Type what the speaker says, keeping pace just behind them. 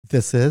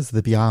This is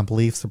the Beyond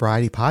Belief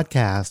Sobriety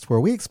Podcast, where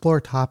we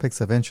explore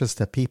topics of interest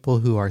to people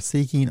who are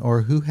seeking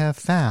or who have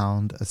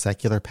found a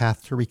secular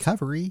path to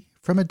recovery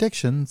from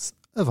addictions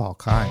of all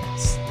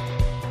kinds.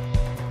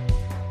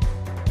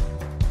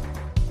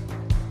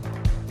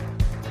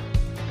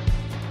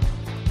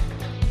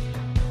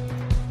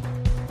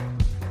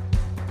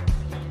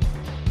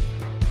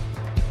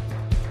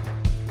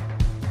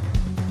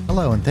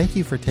 Hello, and thank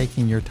you for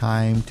taking your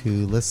time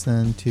to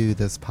listen to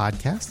this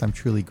podcast. I'm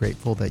truly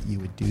grateful that you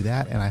would do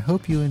that, and I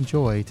hope you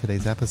enjoy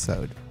today's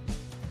episode.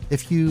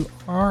 If you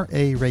are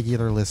a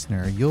regular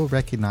listener, you'll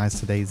recognize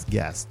today's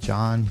guest,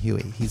 John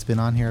Huey. He's been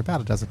on here about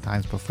a dozen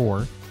times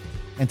before,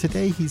 and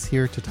today he's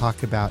here to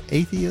talk about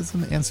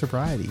atheism and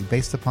sobriety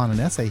based upon an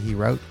essay he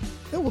wrote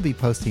that we'll be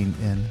posting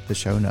in the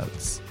show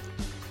notes.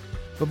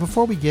 But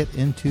before we get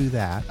into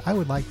that, I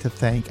would like to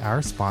thank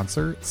our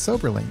sponsor,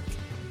 SoberLink.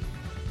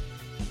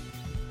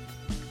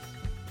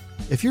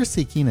 If you're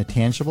seeking a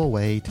tangible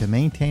way to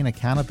maintain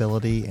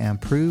accountability and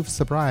prove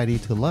sobriety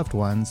to loved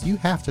ones, you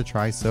have to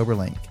try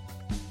SoberLink.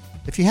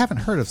 If you haven't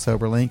heard of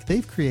SoberLink,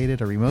 they've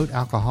created a remote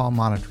alcohol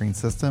monitoring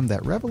system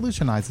that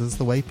revolutionizes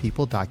the way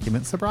people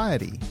document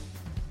sobriety.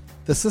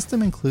 The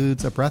system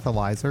includes a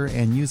breathalyzer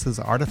and uses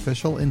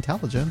artificial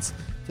intelligence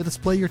to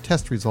display your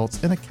test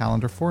results in a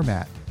calendar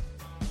format,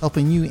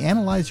 helping you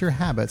analyze your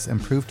habits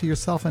and prove to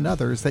yourself and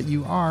others that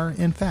you are,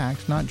 in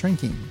fact, not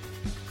drinking.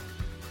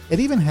 It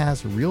even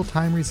has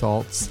real-time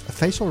results,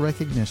 facial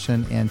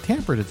recognition, and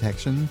tamper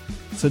detection,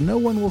 so no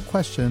one will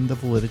question the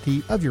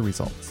validity of your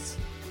results.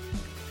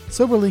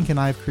 SoberLink and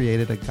I have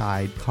created a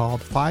guide called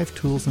 5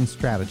 Tools and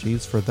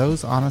Strategies for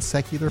those on a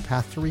secular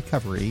path to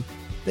recovery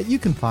that you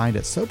can find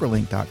at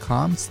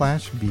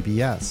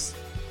soberlink.com/BBS.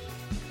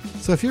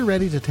 So if you're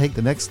ready to take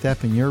the next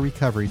step in your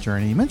recovery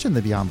journey, mention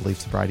the Beyond Belief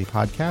Sobriety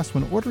Podcast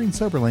when ordering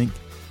SoberLink,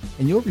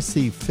 and you'll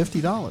receive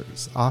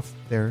 $50 off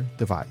their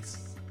device.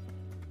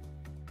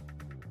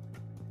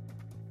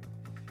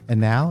 And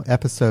now,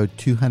 episode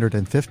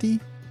 250,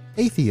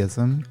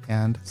 Atheism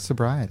and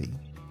Sobriety.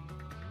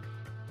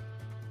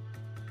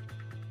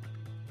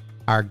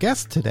 Our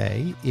guest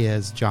today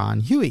is John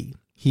Huey.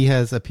 He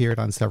has appeared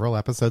on several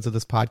episodes of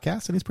this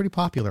podcast, and he's pretty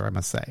popular, I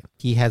must say.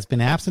 He has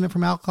been abstinent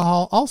from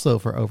alcohol also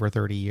for over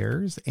 30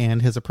 years,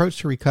 and his approach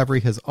to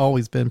recovery has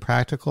always been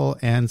practical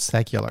and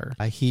secular.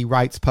 He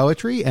writes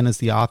poetry and is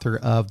the author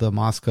of the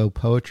Moscow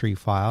Poetry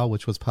File,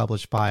 which was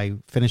published by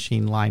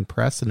Finishing Line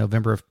Press in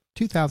November of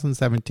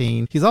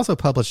 2017. He's also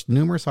published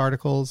numerous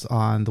articles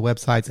on the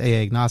websites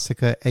AA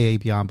Agnostica, AA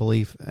Beyond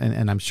Belief,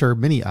 and I'm sure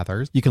many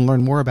others. You can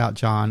learn more about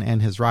John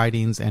and his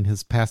writings and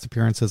his past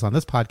appearances on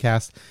this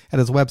podcast at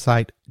his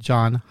website,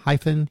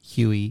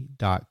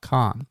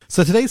 john-huey.com.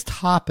 So today's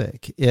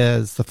topic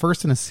is the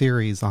first in a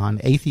series on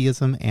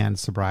atheism and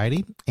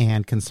sobriety,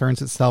 and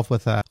concerns itself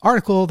with an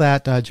article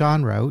that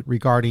John wrote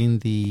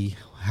regarding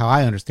how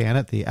I understand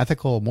it, the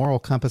ethical, moral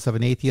compass of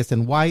an atheist,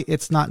 and why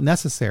it's not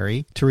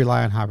necessary to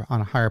rely on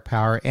a higher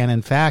power, and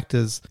in fact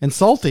is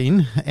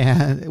insulting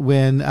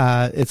when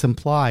it's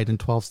implied in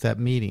 12-step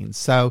meetings.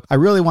 So I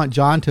really want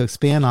John to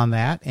expand on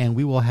that, and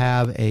we will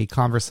have a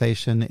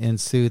conversation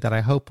ensue that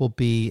I hope will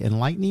be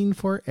enlightening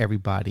for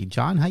everybody.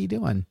 John, how you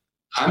doing?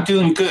 I'm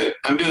doing good.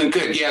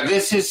 Yeah,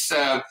 this is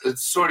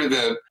sort of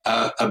a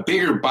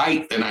bigger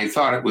bite than I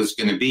thought it was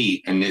going to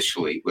be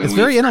initially. It's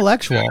very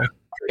intellectual.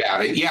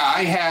 About it. Yeah,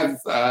 I have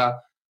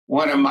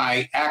one of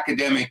my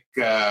academic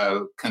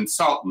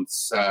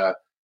consultants, a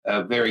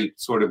very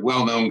sort of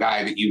well-known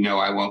guy that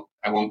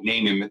I won't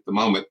name him at the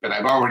moment, but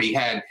I've already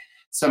had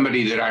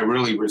somebody that I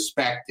really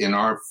respect in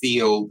our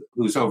field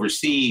who's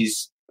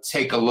overseas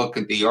take a look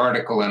at the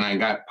article, and I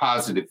got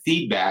positive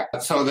feedback,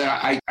 so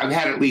that I've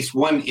had at least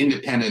one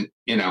independent,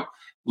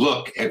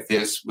 look at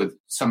this with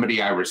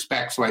somebody I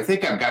respect. So I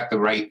think I've got the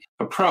right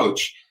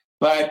approach.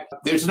 But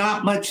there's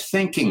not much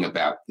thinking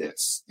about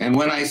this. And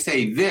when I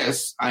say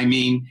this, I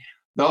mean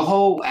the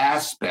whole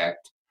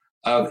aspect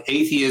of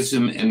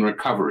atheism and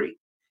recovery.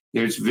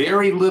 There's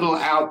very little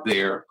out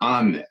there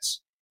on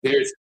this.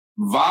 There's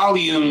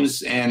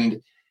volumes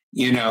and,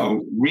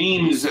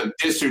 reams of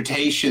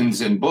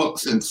dissertations and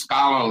books and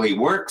scholarly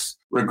works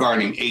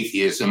regarding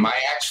atheism. I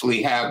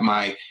actually have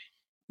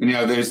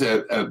there's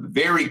a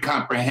very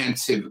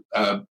comprehensive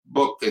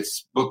book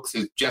that's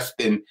just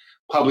been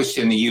published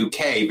in the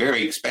UK,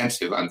 very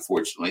expensive,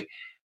 unfortunately.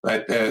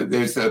 But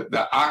there's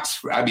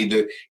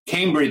the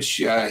Cambridge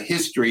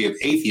History of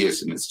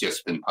Atheism has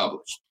just been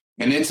published.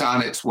 And it's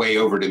on its way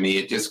over to me.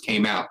 It just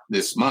came out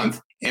this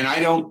month. And I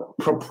don't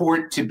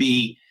purport to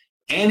be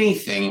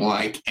anything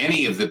like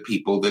any of the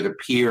people that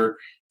appear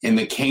in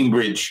the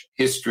Cambridge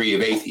History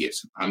of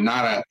Atheism. I'm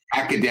not an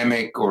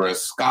academic or a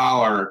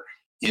scholar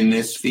in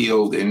this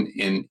field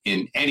in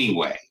any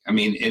way. I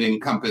mean, it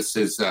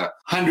encompasses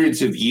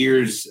hundreds of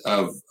years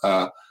of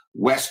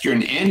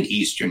Western and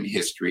Eastern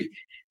history,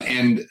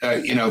 and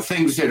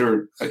things that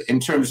are, in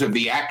terms of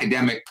the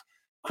academic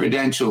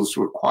credentials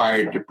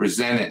required to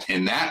present it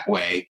in that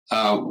way,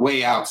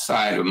 way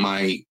outside of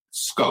my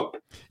scope.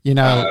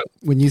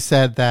 When you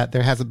said that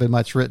there hasn't been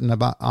much written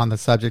about on the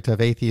subject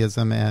of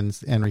atheism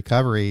and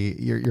recovery,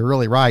 you're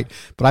really right.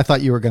 But I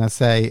thought you were going to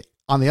say,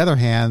 on the other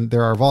hand,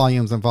 there are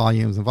volumes and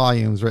volumes and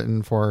volumes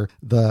written for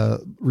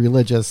the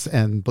religious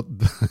and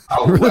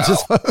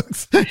religious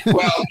folks.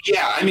 Well,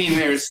 yeah. I mean,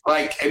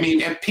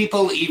 if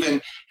people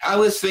even, I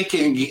was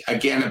thinking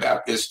again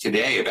about this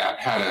today, about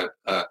how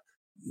to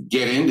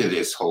get into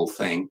this whole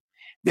thing.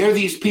 There are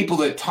these people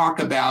that talk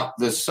about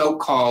the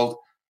so-called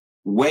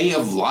way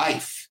of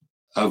life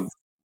of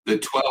the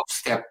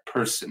 12-step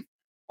person.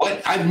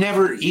 What I've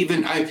never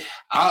even,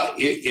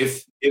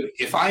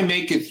 if I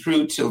make it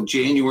through till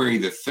January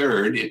the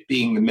 3rd, it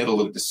being the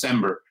middle of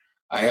December,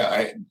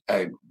 I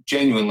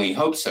genuinely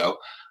hope so.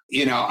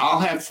 I'll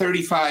have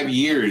 35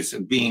 years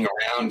of being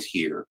around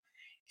here,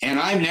 and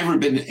I've never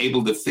been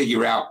able to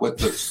figure out what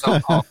the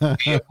so-called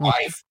way of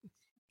life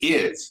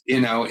is.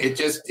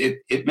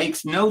 It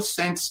makes no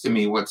sense to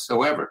me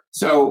whatsoever.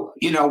 So,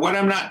 what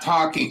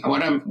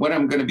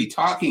I'm going to be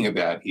talking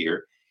about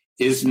here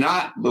is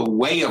not the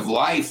way of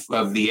life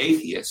of the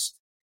atheist.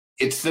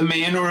 It's the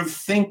manner of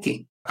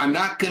thinking. I'm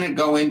not going to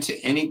go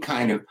into any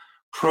kind of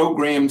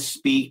programmed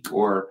speak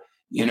or,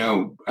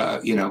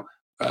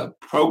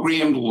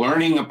 programmed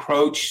learning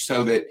approach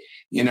so that,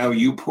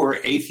 you poor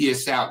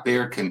atheists out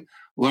there can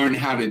learn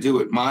how to do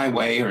it my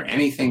way or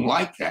anything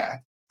like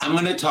that. I'm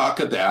going to talk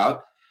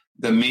about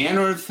the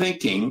manner of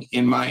thinking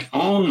in my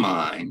own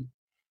mind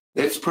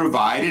that's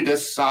provided a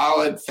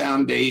solid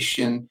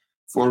foundation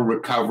for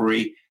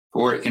recovery,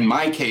 for, in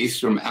my case,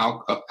 from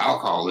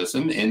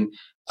alcoholism, in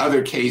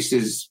other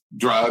cases,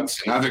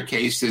 drugs, in other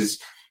cases,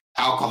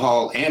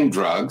 alcohol and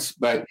drugs.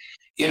 But,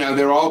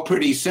 they're all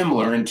pretty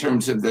similar in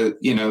terms of the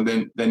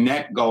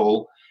net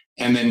goal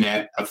and the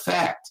net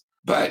effect.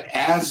 But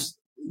as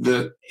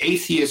the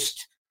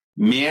atheist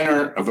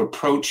manner of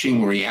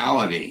approaching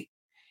reality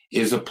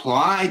is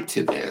applied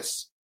to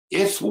this,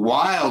 it's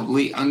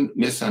wildly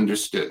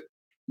misunderstood.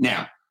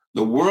 Now,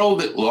 the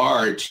world at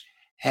large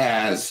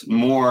has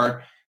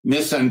more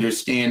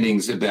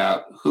misunderstandings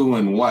about who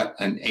and what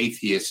an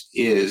atheist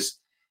is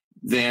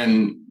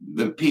than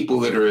the people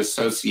that are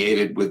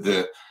associated with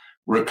the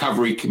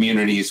recovery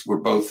communities we're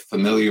both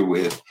familiar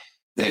with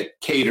that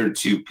cater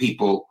to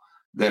people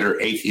that are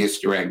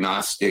atheist or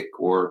agnostic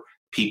or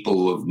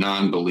people of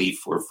non-belief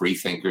or free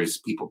thinkers.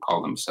 People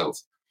call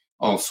themselves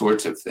all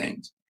sorts of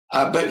things.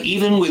 But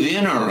even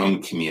within our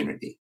own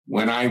community,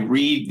 when I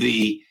read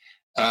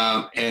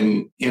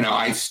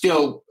I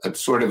still am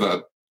sort of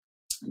a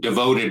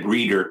devoted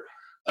reader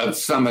of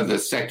some of the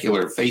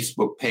secular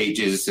Facebook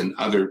pages and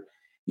other,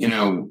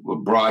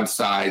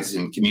 broadsides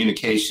and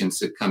communications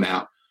that come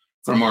out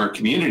from our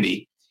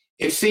community,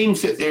 it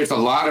seems that there's a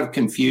lot of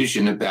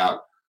confusion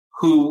about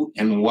who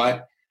and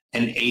what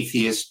an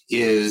atheist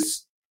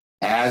is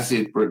as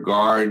it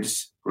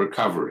regards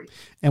recovery.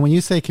 And when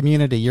you say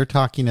community, you're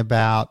talking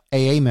about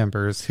AA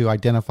members who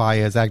identify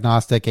as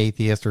agnostic,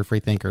 atheist, or free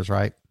thinkers,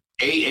 right?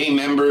 AA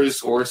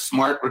members or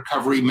smart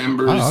recovery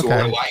members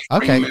or life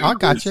members. I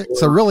got you.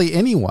 So really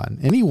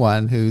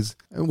anyone who's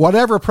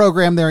whatever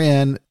program they're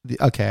in.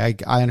 Okay,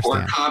 I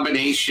understand. Or a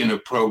combination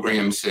of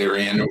programs they're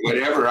in or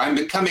whatever. I'm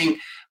becoming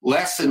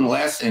less and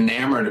less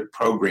enamored of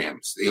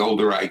programs the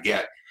older I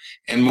get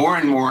and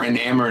more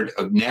enamored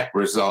of net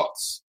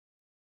results.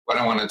 What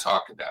I want to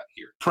talk about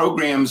here.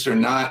 Programs are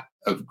not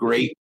of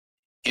great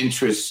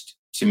interest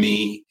to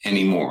me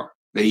anymore.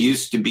 They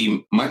used to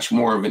be much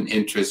more of an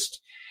interest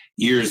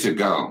years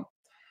ago.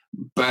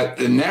 But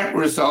the net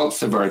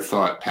results of our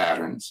thought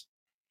patterns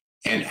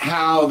and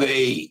how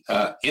they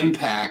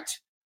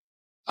impact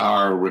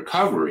our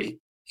recovery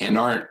and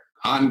our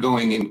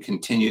ongoing and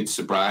continued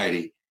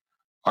sobriety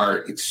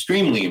are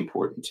extremely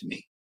important to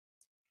me.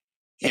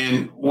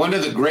 And one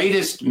of the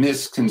greatest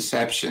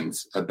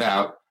misconceptions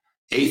about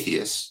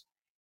atheists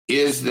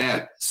is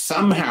that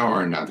somehow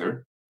or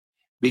another,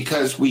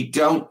 because we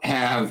don't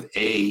have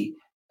a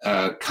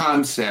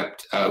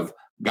concept of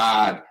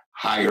God,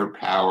 higher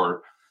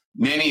power,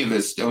 many of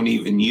us don't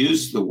even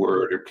use the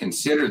word or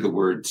consider the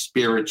word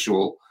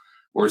spiritual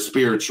or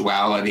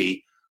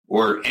spirituality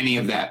or any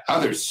of that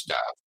other stuff,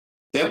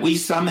 that we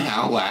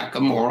somehow lack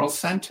a moral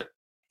center.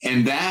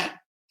 And that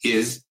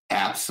is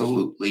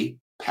absolutely,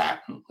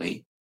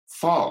 patently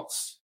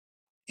false.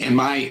 And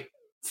my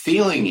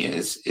feeling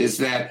is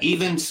that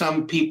even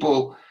some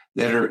people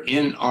that are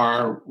in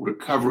our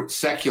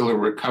secular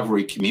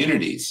recovery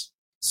communities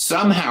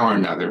somehow or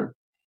another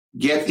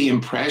get the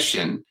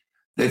impression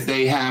that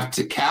they have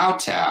to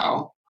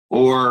kowtow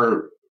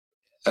or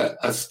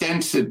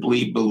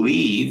ostensibly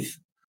believe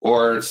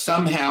or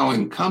somehow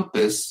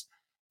encompass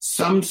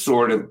some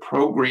sort of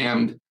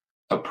programmed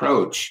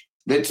approach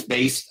that's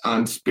based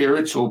on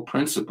spiritual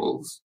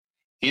principles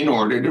in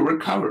order to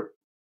recover.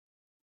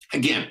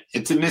 Again,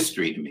 it's a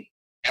mystery to me.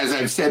 As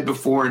I've said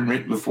before and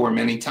written before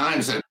many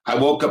times, I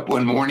woke up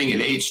one morning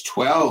at age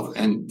 12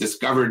 and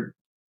discovered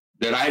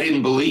that I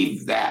didn't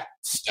believe that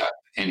stuff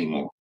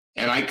anymore.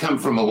 And I come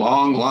from a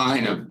long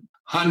line of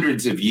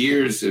hundreds of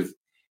years of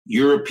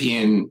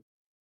European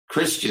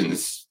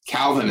Christians,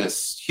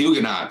 Calvinists,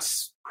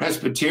 Huguenots,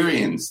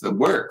 Presbyterians, the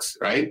works,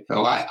 right?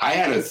 So I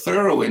had a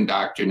thorough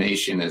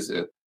indoctrination as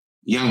a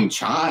young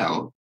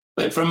child,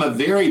 but from a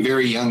very,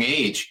 very young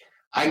age,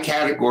 I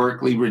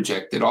categorically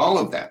rejected all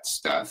of that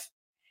stuff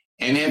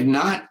and have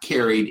not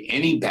carried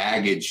any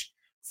baggage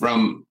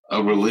from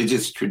a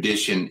religious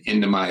tradition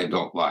into my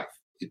adult life.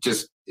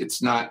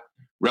 It's not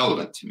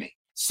relevant to me.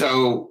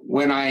 So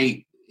when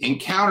I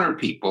encounter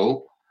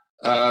people,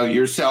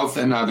 yourself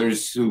and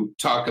others, who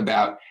talk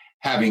about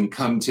having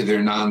come to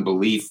their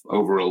non-belief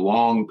over a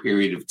long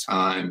period of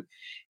time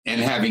and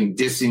having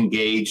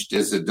disengaged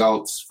as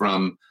adults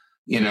from,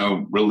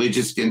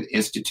 religious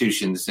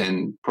institutions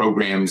and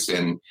programs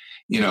and,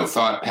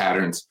 thought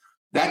patterns,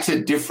 that's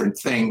a different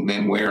thing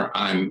than where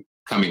I'm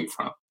coming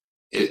from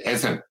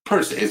as a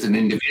person, as an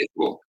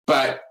individual.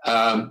 But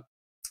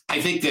I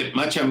think that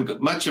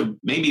much of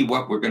maybe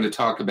what we're going to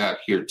talk about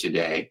here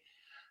tonight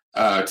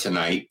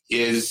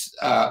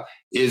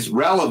is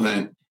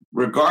relevant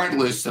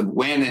regardless of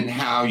when and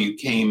how you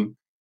came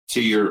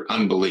to your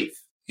unbelief.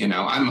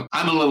 I'm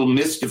a little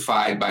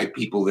mystified by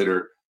people that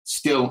are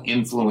still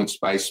influenced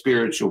by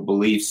spiritual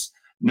beliefs,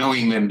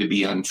 knowing them to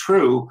be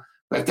untrue,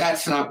 but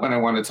that's not what I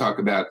want to talk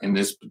about in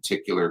this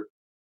particular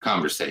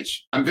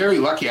conversation. I'm very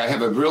lucky. I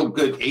have a real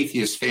good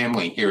atheist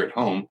family here at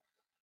home.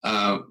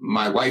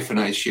 My wife and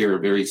I share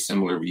very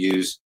similar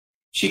views.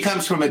 She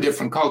comes from a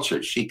different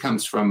culture. She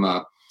comes from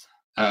a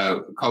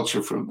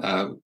culture from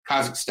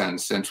Kazakhstan,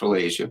 Central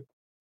Asia.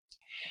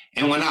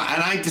 And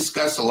I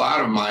discuss a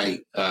lot of my,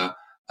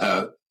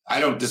 I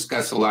don't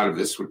discuss a lot of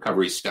this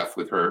recovery stuff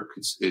with her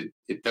because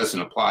it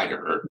doesn't apply to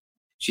her.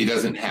 She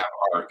doesn't have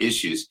our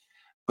issues.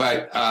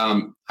 But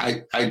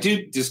I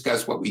do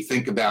discuss what we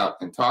think about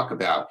and talk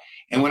about.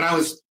 And when I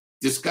was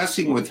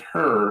discussing with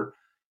her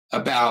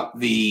about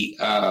this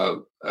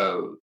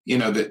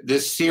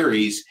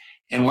series,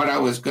 and what I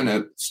was going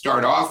to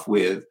start off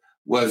with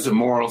was a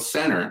moral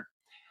center,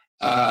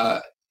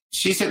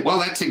 she said, well,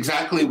 that's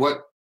exactly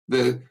what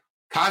the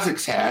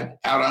Kazakhs had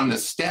out on the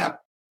steppe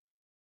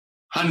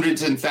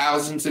hundreds and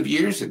thousands of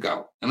years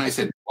ago. And I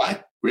said,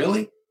 what,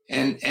 really?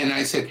 And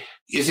I said,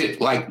 is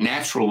it like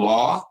natural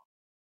law?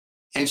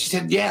 And she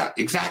said, yeah,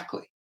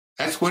 exactly.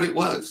 That's what it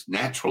was,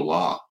 natural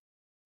law.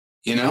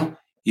 You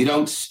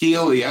don't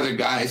steal the other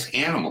guy's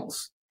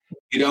animals.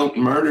 You don't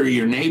murder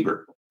your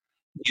neighbor.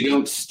 You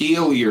don't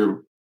steal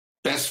your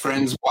best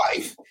friend's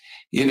wife.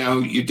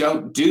 You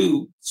don't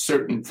do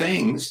certain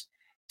things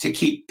to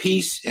keep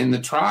peace in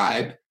the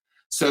tribe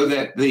so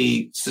that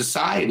the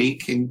society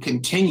can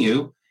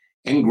continue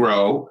and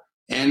grow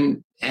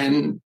and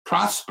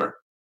prosper.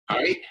 All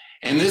right.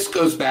 And this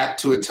goes back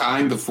to a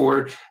time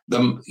before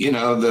the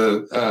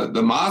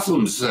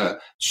Muslims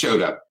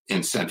showed up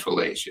in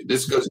Central Asia.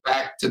 This goes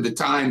back to the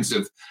times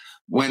of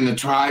when the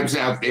tribes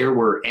out there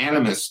were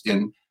animist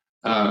and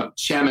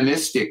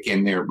shamanistic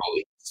in their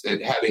beliefs,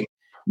 that having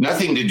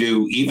nothing to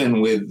do even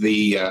with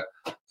the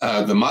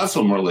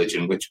Muslim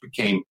religion, which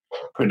became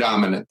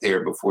predominant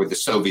there before the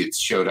Soviets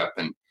showed up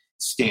and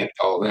stamped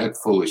all that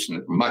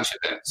foolishness, much of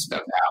that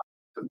stuff out,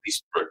 at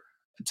least for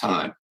a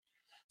time.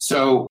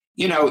 So,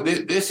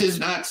 this is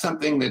not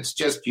something that's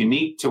just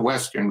unique to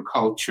Western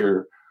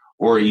culture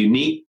or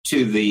unique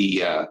to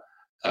the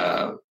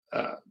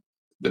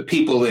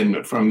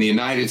people from the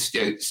United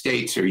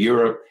States or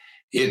Europe.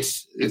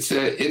 It's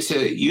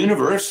a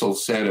universal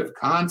set of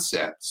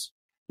concepts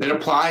that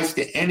applies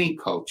to any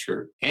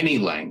culture, any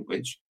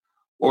language,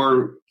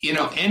 or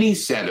any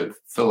set of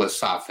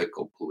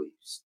philosophical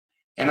beliefs.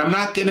 And I'm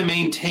not going to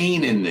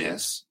maintain in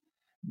this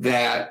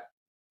that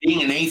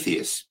being an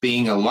atheist,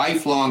 being a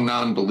lifelong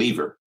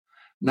non-believer,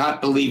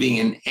 not believing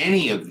in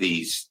any of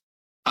these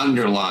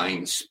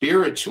underlying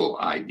spiritual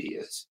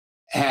ideas,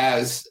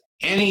 has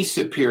any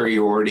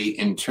superiority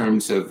in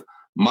terms of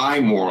my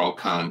moral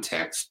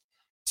context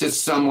to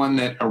someone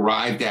that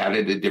arrived at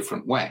it a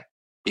different way,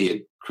 be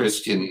it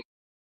Christian,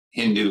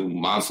 Hindu,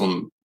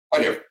 Muslim,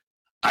 whatever.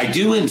 I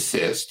do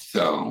insist,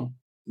 though,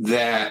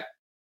 that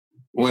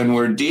when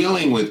we're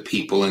dealing with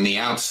people in the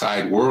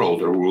outside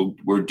world, or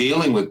we're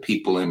dealing with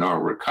people in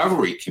our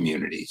recovery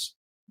communities,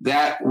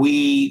 that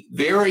we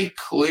very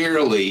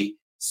clearly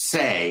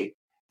say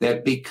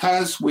that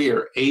because we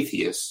are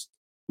atheists,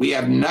 we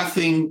have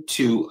nothing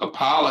to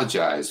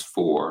apologize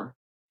for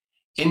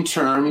in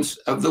terms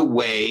of the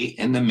way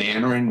and the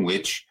manner in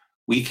which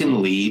we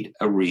can lead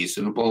a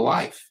reasonable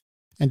life.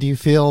 And do you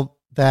feel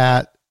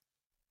that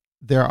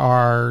there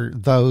are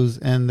those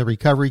in the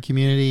recovery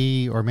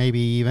community, or maybe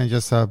even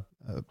just an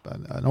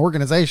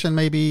organization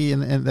maybe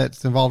and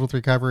that's involved with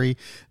recovery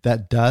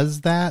that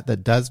does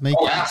make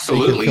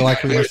absolutely. Feel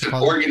like there's an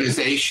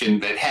organization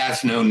that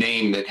has no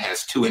name, that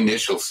has two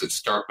initials that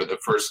start with the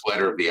first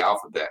letter of the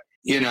alphabet,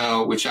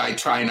 which I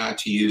try not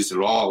to use at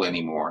all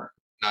anymore,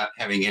 not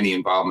having any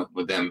involvement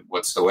with them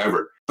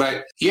whatsoever.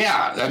 But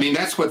yeah, I mean,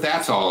 that's what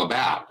that's all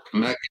about.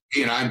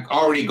 I've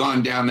already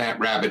gone down that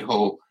rabbit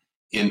hole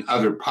in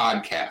other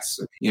podcasts.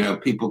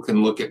 People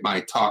can look at my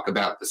talk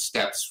about the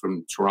steps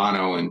from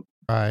Toronto and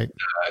right.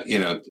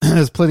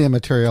 There's plenty of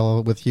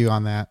material with you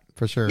on that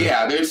for sure.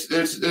 Yeah, there's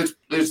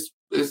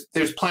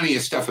plenty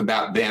of stuff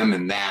about them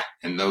and that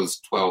and those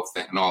 12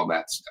 and all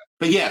that stuff.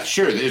 But yeah,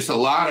 sure, there's a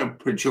lot of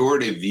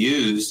pejorative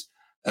views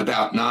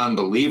about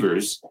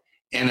non-believers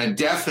and a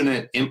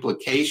definite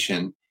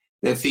implication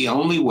that the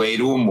only way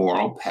to a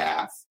moral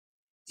path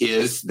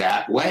is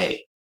that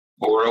way,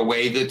 or a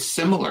way that's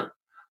similar,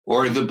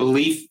 or the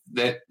belief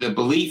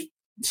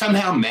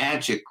somehow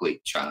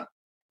magically, John,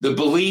 the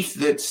belief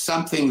that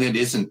something that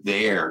isn't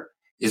there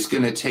is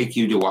going to take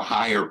you to a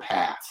higher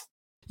path.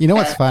 You know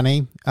what's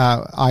funny,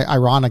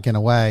 ironic in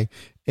a way,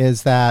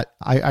 is that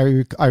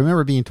I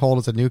remember being told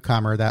as a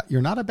newcomer that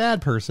you're not a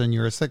bad person,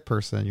 you're a sick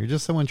person, you're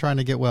just someone trying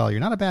to get well, you're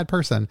not a bad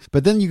person.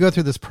 But then you go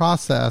through this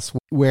process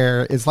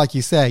where it's like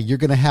you say, you're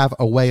going to have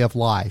a way of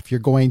life.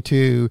 You're going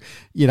to,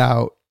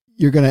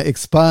 you're going to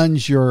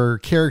expunge your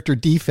character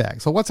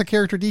defects. So what's a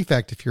character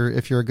defect if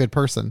you're a good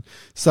person?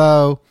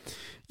 So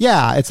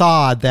yeah, it's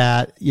odd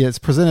that it's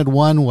presented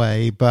one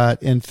way,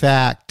 but in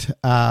fact,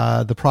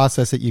 the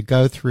process that you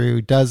go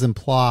through does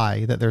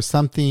imply that there's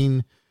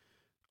something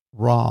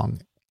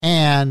wrong.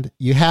 And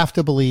you have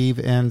to believe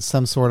in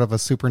some sort of a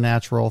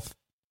supernatural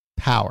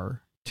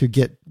power to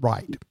get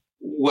right.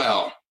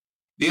 Well,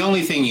 the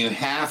only thing you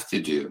have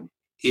to do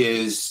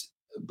is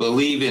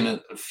believe in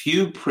a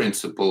few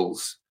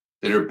principles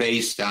that are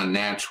based on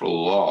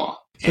natural law.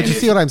 But you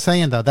see what I'm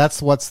saying, though?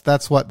 That's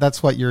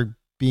what you're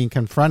being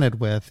confronted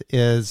with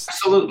is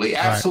absolutely.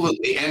 Right.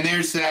 And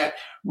there's that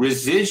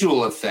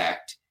residual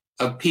effect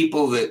of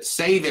people that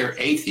say they're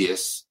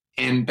atheists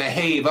and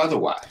behave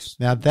otherwise.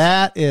 Now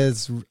that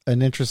is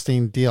an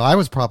interesting deal. I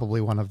was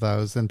probably one of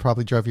those and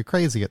probably drove you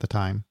crazy at the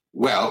time.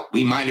 Well,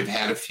 we might have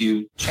had a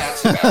few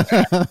chats about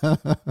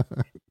that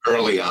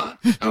early on.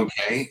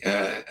 Okay.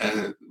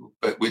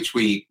 But which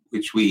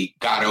we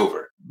got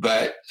over.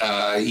 But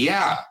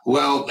yeah,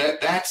 well,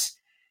 that's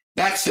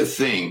the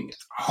thing.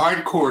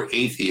 Hardcore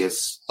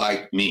atheists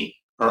like me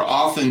are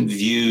often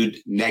viewed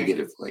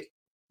negatively,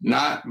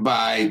 not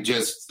by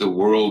just the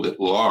world at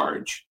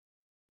large,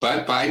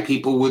 but by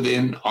people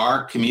within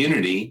our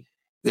community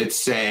that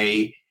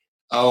say,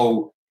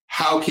 oh,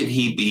 how could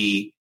he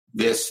be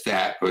this,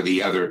 that, or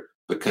the other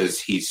because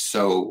he's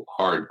so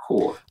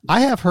hardcore?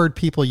 I have heard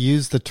people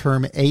use the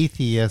term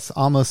atheist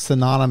almost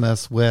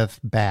synonymous with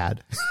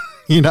bad.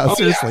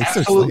 Seriously, yeah,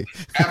 absolutely,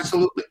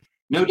 absolutely.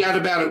 No doubt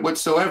about it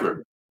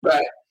whatsoever.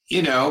 But,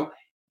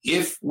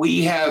 if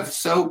we have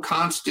so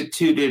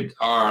constituted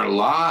our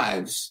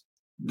lives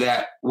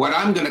that what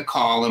I'm going to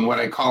call and what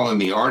I call in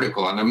the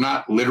article, and I'm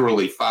not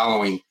literally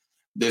following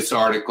this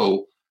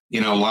article,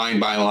 line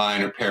by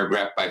line or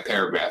paragraph by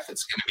paragraph.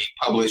 It's going to be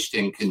published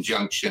in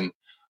conjunction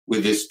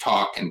with this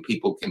talk and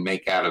people can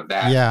make out of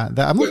that. Yeah,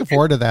 I'm looking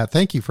forward to that.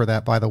 Thank you for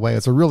that, by the way.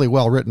 It's a really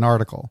well-written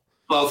article.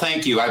 Well,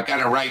 thank you. I've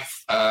got to write,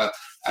 now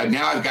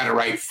I've got to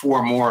write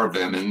 4 more of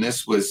them. And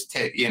this was,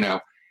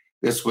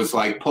 this was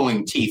like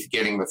pulling teeth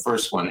getting the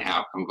first one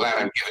out. I'm glad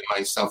I'm giving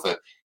myself a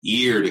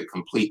year to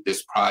complete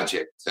this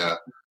project.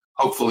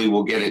 Hopefully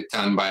we'll get it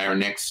done by our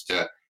next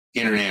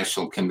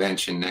international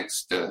convention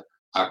next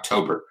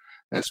October.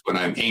 That's what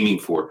I'm aiming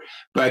for.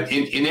 But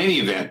in any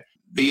event,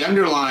 the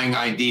underlying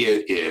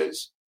idea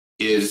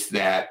is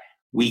that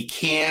we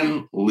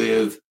can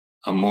live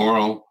a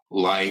moral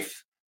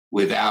life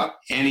without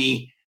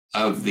any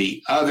of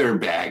the other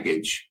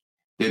baggage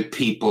that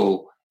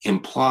people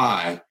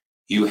imply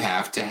you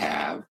have to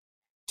have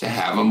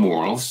a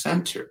moral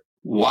center.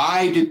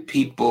 Why do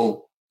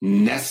people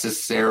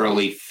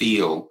necessarily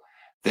feel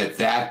that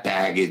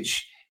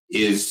baggage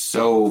is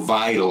so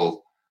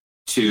vital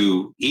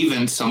to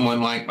even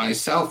someone like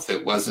myself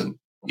that wasn't,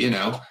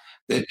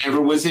 that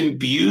never was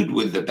imbued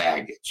with the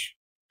baggage?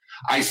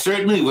 I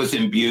certainly was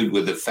imbued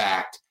with the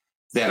fact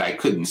that I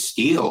couldn't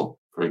steal,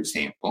 for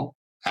example.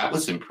 That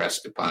was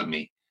impressed upon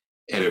me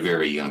at a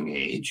very young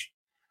age.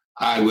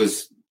 I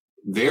was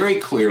very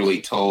clearly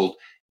told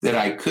that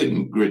I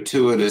couldn't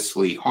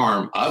gratuitously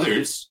harm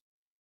others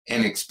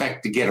and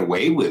expect to get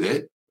away with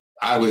it.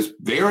 I was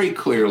very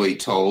clearly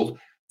told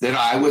that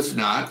I was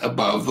not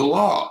above the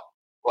law.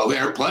 Well,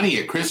 there are plenty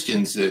of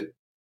Christians that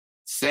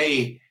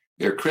say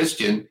they're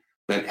Christian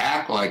but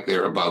act like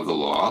they're above the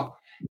law.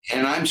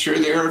 And I'm sure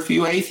there are a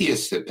few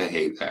atheists that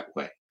behave that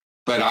way.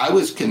 But I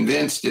was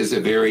convinced as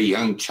a very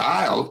young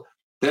child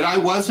that I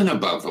wasn't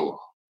above the law.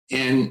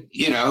 And,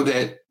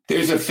 that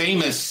there's a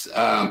famous,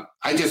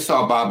 I just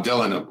saw Bob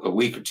Dylan a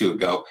week or two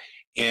ago,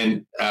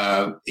 and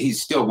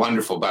he's still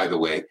wonderful, by the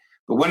way.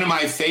 But one of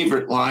my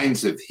favorite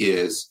lines of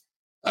his,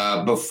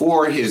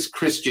 before his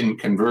Christian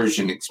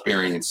conversion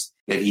experience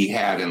that he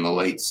had in the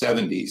late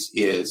 70s,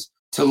 is,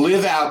 to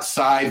live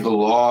outside the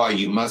law,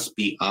 you must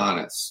be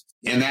honest.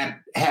 And that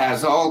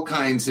has all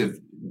kinds of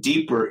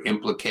deeper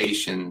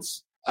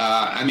implications.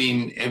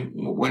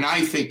 When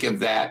I think of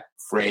that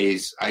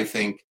phrase, I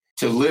think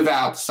to live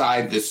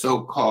outside the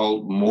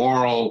so-called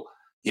moral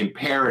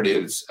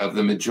imperatives of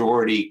the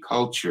majority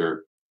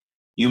culture,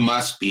 you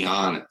must be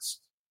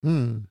honest.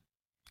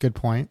 Good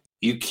point.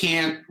 You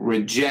can't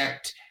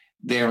reject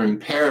their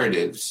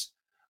imperatives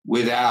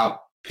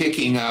without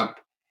picking up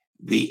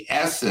the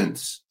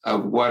essence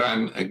of what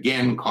I'm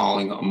again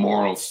calling a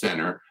moral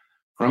center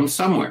from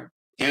somewhere.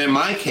 And in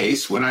my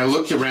case, when I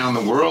looked around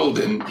the world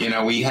and,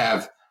 we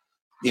have,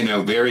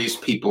 various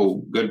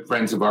people, good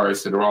friends of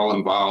ours that are all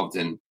involved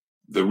in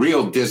the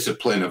real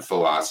discipline of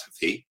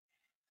philosophy.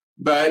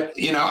 But,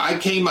 I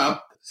came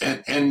up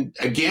and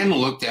again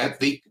looked at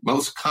the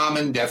most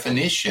common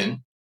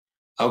definition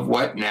of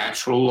what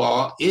natural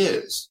law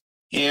is.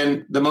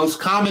 And the most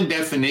common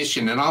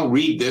definition, and I'll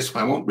read this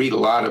one, I won't read a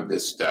lot of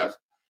this stuff.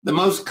 The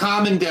most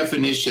common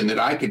definition that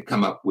I could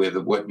come up with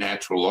of what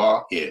natural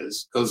law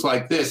is goes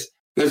like this: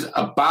 there's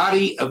a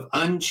body of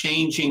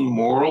unchanging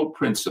moral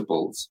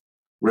principles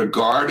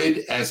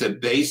regarded as a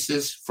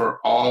basis for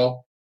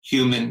all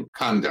human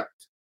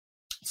conduct.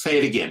 Say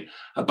it again.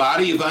 A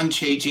body of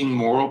unchanging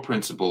moral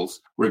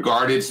principles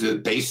regarded as a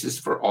basis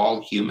for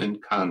all human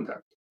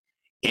conduct,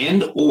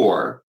 and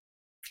or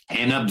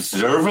an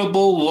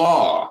observable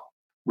law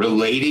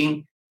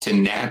relating to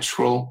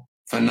natural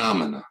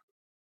phenomena.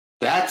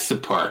 That's the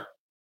part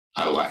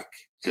I like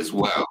as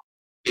well,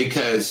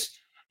 because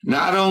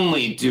not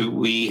only do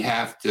we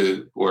have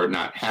to, or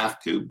not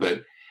have to,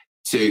 but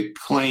to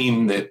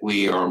claim that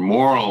we are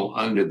moral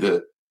under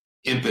the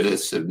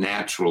impetus of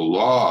natural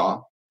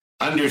law,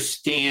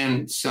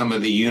 understand some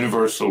of the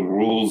universal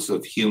rules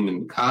of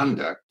human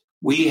conduct,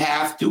 we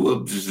have to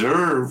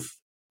observe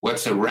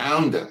what's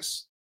around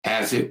us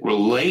as it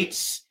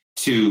relates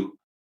to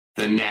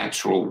the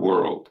natural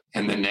world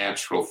and the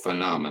natural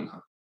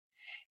phenomena,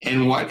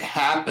 and what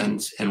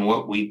happens and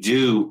what we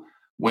do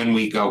when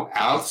we go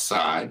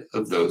outside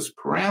of those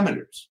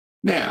parameters.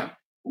 Now,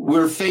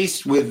 we're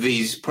faced with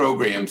these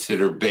programs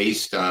that are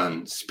based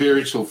on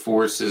spiritual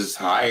forces,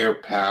 higher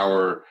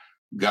power,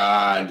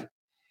 God,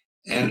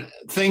 and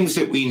things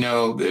that we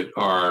know that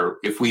are,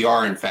 if we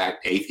are in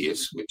fact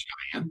atheists, which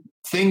I am,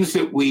 things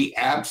that we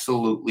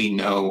absolutely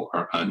know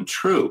are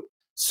untrue.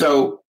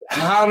 So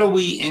how do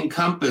we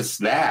encompass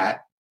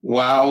that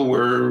while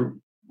we're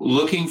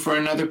looking for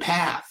another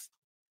path?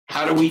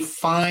 How do we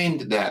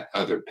find that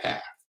other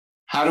path?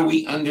 How do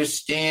we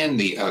understand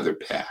the other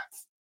path?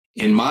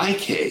 In my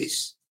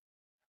case,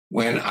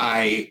 when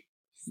I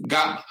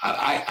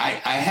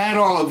had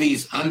all of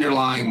these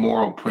underlying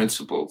moral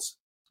principles,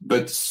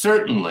 but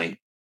certainly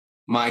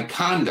my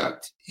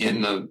conduct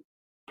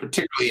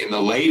particularly in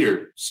the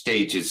later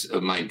stages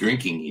of my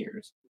drinking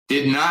years,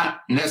 did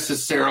not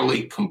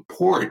necessarily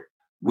comport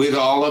with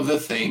all of the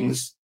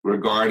things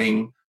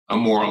regarding a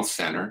moral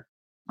center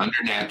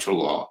under natural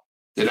law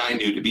that I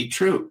knew to be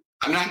true.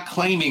 I'm not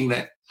claiming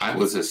that I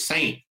was a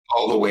saint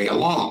all the way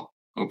along,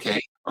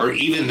 okay? Or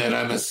even that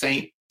I'm a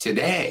saint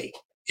today.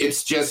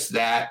 It's just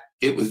that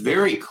it was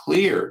very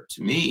clear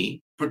to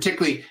me,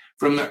 particularly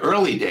from the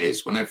early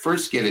days when I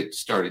first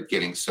started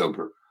getting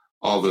sober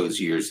all those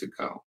years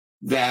ago,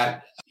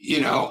 that,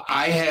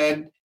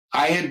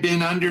 I had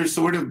been under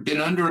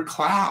a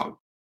cloud,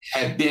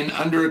 had been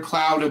under a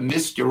cloud of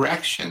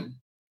misdirection,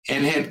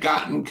 and had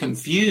gotten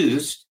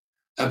confused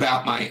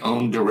about my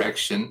own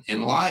direction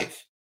in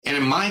life. And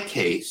in my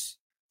case,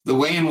 the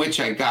way in which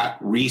I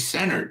got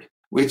recentered,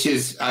 which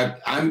is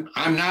I'm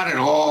not at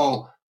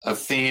all a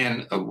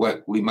fan of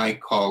what we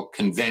might call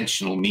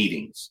conventional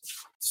meetings,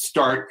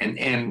 start and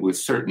end with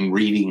certain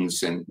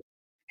readings and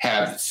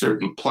have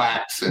certain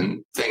plaques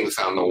and things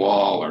on the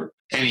wall or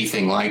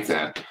anything like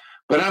that.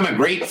 But I'm a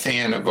great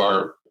fan of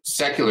our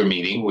secular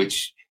meeting,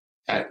 which,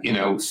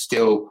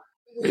 still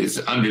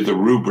is under the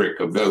rubric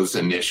of those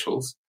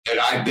initials, that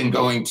I've been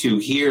going to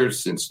here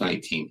since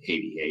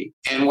 1988.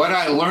 And what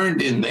I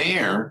learned in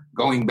there,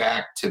 going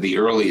back to the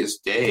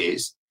earliest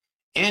days,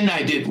 and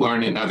I did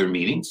learn in other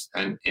meetings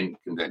and in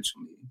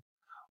conventional meetings,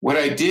 what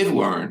I did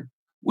learn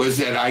was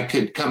that I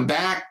could come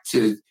back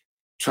to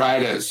try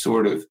to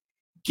sort of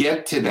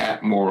get to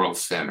that moral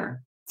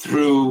center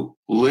through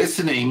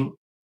listening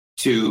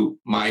to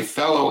my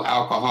fellow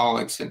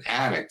alcoholics and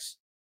addicts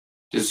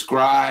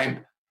describe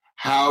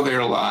how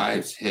their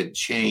lives had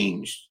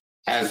changed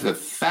as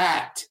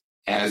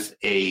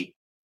a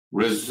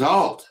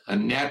result, a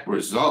net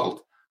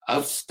result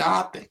of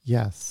stopping.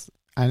 Yes.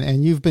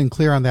 And you've been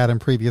clear on that in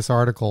previous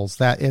articles,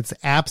 that it's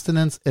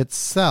abstinence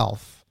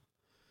itself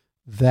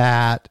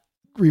that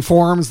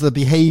reforms the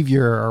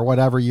behavior, or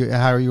whatever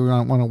how you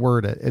want to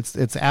word it.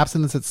 It's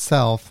abstinence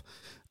itself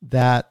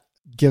that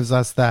gives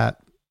us that,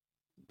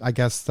 I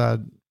guess,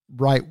 the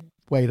right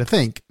way to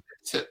think.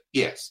 So,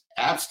 yes,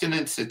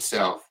 abstinence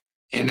itself.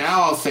 And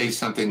now I'll say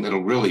something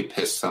that'll really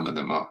piss some of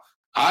them off.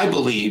 I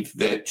believe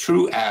that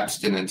true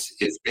abstinence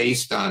is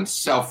based on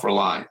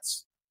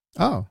self-reliance.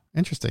 Oh,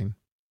 interesting.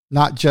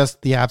 Not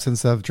just the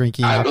absence of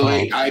drinking alcohol.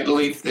 I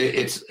believe that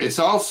it's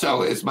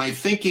also, as my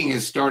thinking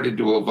has started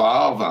to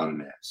evolve on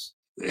this,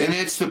 and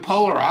it's the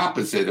polar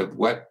opposite of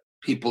what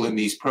people in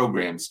these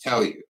programs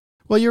tell you.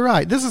 Well, you're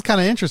right. This is kind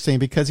of interesting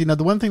because,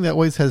 the one thing that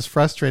always has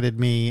frustrated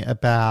me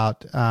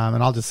about,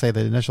 and I'll just say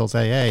the initials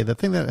AA, the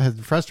thing that has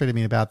frustrated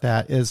me about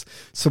that is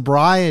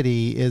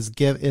sobriety is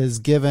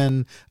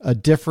given a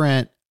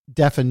different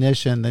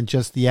definition than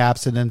just the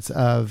abstinence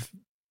of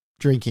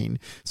drinking.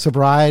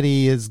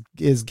 Sobriety is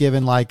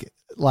given like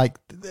like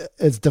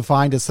is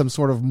defined as some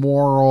sort of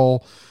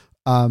moral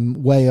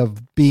way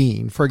of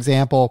being. For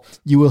example,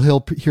 you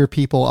will hear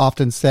people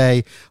often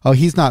say, "Oh,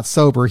 he's not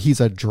sober; he's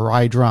a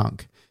dry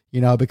drunk."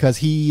 Because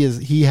he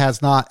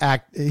has not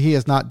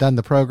done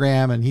the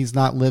program and he's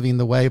not living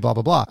the way, blah,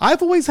 blah, blah.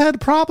 I've always had a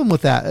problem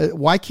with that.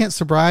 Why can't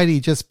sobriety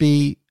just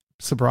be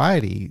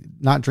sobriety,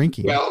 not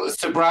drinking? Well,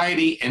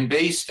 sobriety and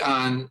based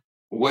on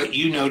what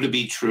you know to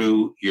be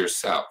true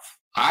yourself.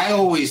 I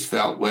always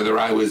felt, whether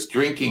I was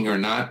drinking or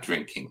not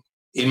drinking,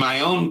 in my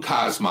own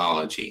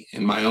cosmology,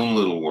 in my own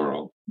little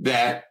world,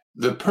 that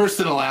the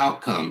personal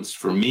outcomes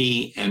for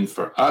me and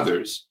for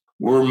others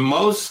were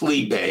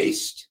mostly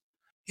based,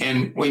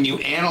 and when you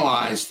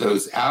analyze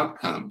those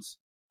outcomes,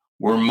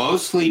 were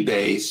mostly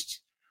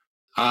based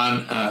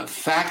on a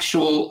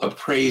factual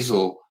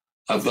appraisal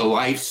of the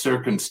life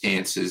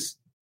circumstances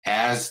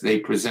as they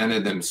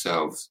presented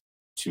themselves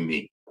to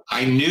me.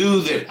 I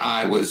knew that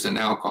I was an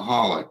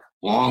alcoholic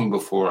long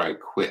before I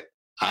quit.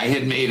 I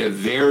had made a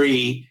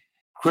very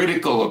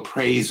critical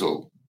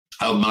appraisal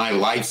of my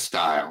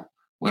lifestyle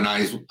when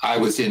I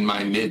was in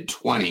my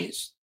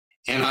mid-20s.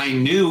 And I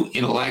knew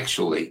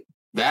intellectually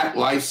that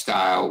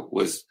lifestyle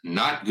was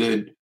not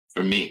good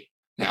for me.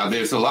 Now,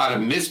 there's a lot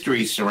of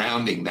mystery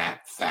surrounding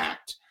that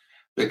fact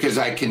because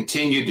I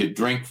continued to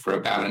drink for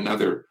about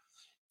another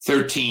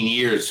 13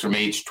 years from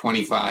age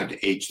 25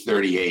 to age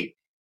 38.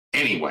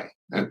 Anyway,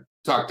 I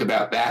talked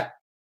about that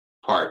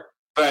part.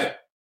 But,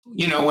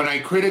 when I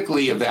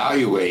critically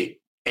evaluate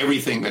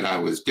everything that I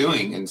was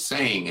doing and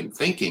saying and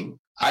thinking,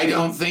 I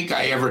don't think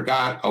I ever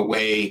got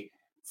away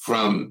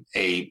from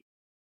a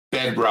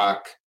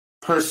bedrock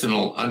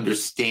personal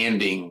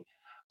understanding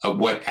of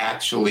what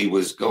actually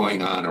was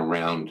going on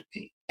around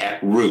me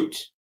at root.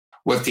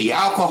 What the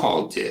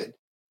alcohol did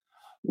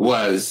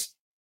was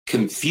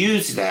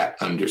confuse that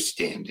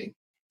understanding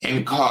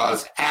and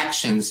cause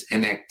actions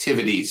and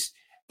activities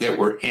that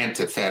were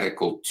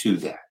antithetical to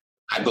that.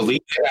 I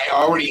believe that I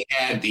already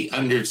had the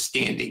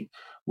understanding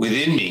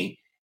within me,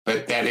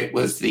 but that it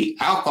was the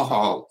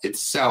alcohol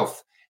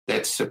itself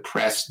that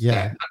suppressed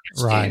that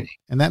understanding. Right.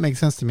 And that makes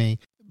sense to me.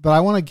 But I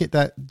want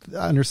to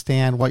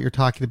understand what you're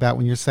talking about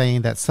when you're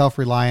saying that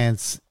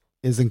self-reliance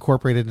is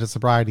incorporated into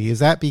sobriety. Is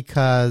that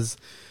because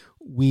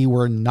we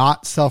were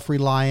not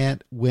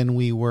self-reliant when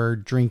we were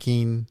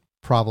drinking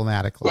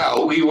problematically?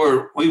 Well, we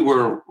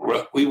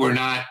were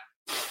not.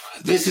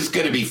 This is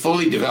going to be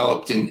fully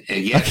developed in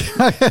yet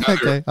another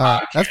okay. All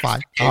right. That's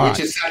fine.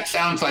 That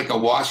sounds like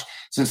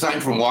since I'm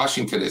from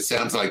Washington, it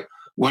sounds like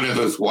one of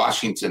those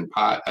Washington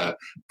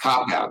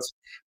cop-outs.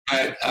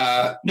 But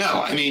no,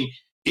 I mean,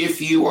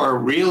 if you are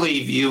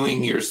really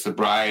viewing your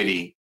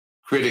sobriety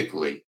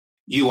critically,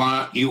 you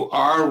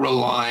are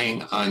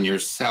relying on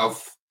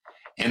yourself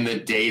and the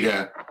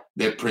data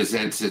that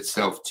presents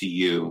itself to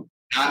you,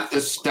 not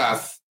the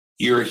stuff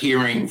you're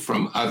hearing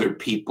from other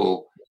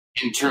people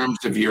in terms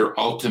of your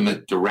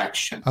ultimate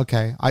direction.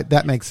 Okay,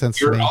 that makes sense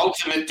to me. Your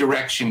ultimate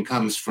direction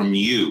comes from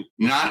you,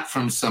 not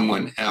from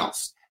someone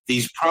else.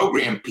 These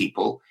program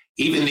people,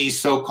 even these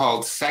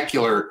so-called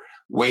secular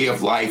way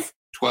of life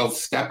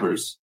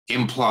 12-steppers,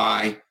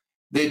 imply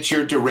that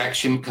your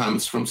direction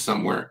comes from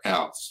somewhere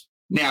else.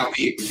 Now,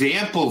 the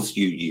examples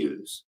you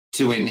use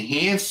to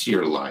enhance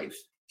your life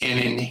and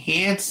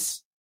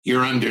enhance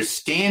your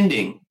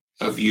understanding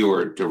of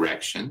your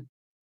direction,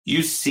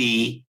 you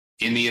see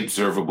in the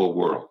observable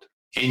world.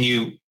 And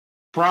you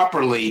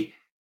properly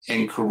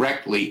and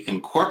correctly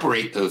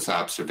incorporate those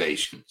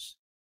observations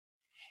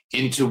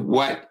into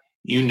what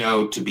you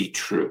know to be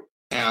true.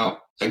 Now,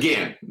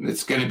 again,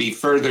 it's going to be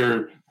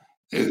further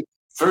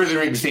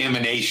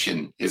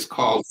examination is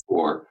called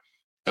for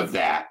of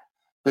that.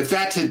 But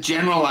that's a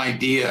general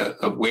idea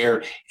of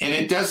where, and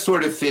it does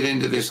sort of fit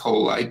into this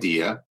whole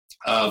idea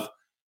of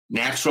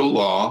natural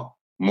law,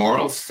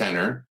 moral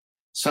center,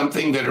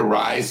 something that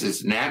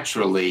arises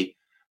naturally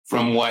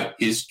from what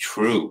is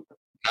true,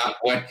 not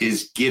what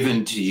is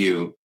given to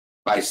you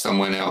by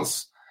someone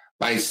else,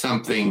 by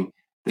something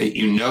that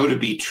you know to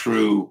be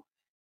true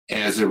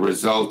as a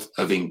result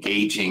of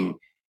engaging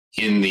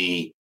in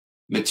the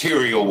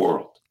material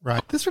world.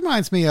 Right. This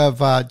reminds me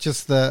of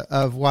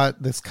of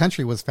what this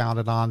country was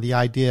founded on, the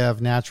idea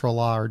of natural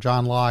law, or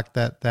John Locke,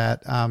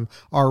 that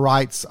our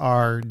rights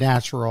are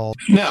natural.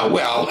 No,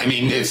 well, I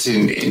mean, it's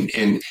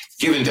in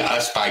given to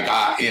us by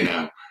God.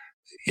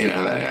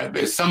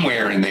 There's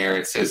somewhere in there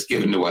it says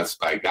given to us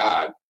by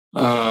God.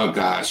 Oh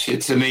gosh,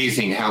 it's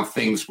amazing how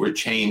things were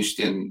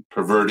changed and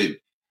perverted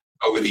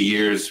over the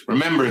years.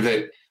 Remember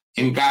that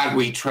In God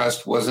We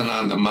Trust wasn't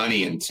on the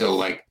money until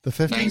like the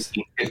 50s?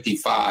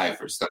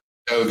 1955 or something.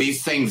 So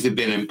these things have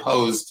been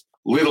imposed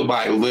little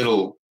by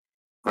little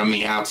from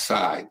the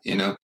outside.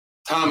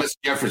 Thomas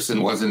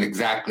Jefferson wasn't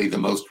exactly the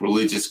most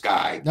religious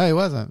guy. No, he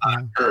wasn't.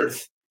 On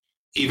earth,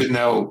 even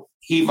though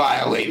he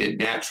violated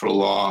natural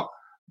law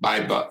by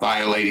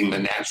violating the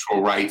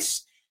natural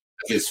rights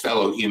of his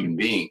fellow human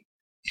being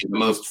in the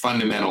most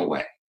fundamental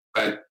way.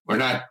 But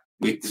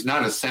it's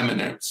not a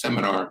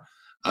seminar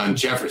on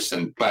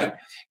Jefferson, but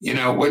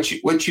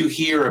what you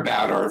hear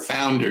about our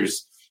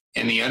founders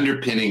and the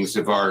underpinnings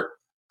of our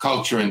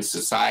culture and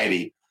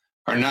society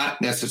are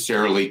not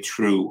necessarily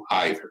true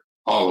either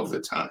all of the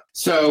time.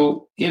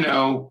 So,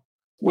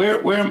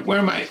 where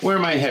am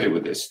I headed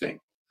with this thing?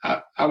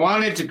 I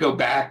wanted to go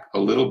back a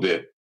little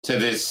bit to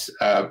this.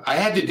 I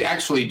had to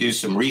actually do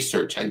some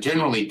research. I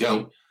generally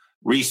don't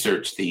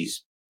research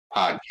these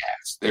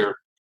podcasts.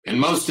 And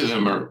most of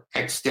them are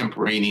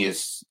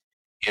extemporaneous,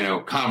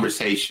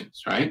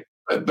 conversations, right?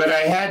 But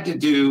I had to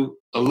do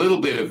a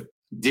little bit of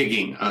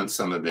digging on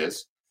some of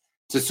this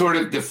to sort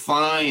of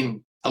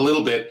define a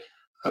little bit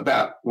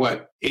about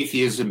what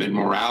atheism and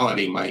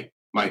morality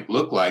might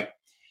look like.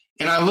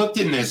 And I looked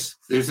in this.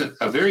 There's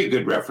a very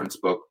good reference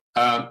book.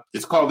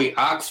 It's called the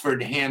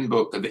Oxford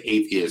Handbook of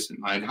Atheism.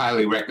 I'd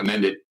highly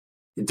recommend it.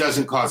 It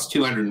doesn't cost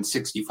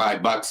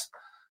 $265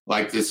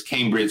 like this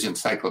Cambridge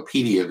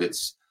Encyclopedia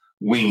that's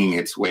winging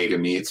its way to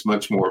me. It's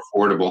much more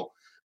affordable.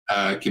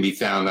 It can be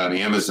found on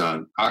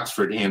Amazon.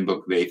 Oxford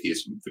Handbook of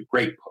Atheism. It's a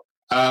great book.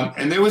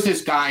 And there was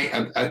this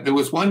guy, there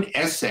was one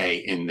essay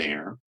in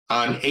there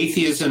on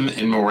atheism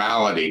and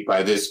morality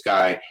by this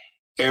guy,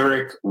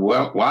 Eric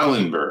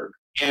Wallenberg.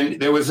 And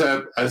there was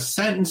a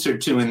sentence or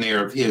two in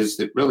there of his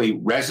that really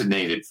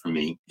resonated for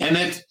me.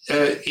 And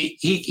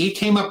he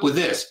came up with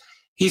this.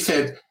 He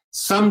said,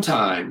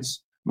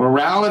 sometimes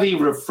morality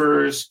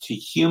refers to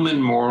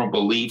human moral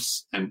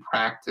beliefs and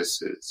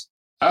practices.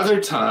 Other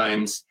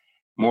times,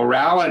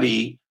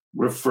 morality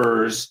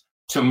refers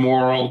to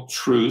moral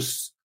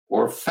truths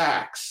or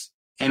facts.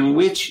 And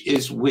which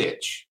is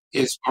which?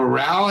 Is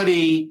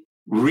morality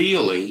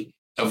really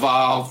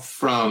evolved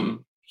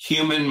from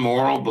human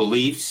moral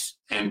beliefs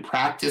and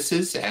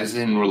practices, as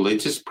in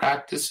religious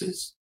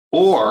practices?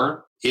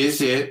 Or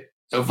is it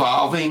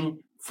evolving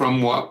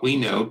from what we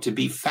know to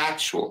be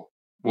factual,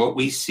 what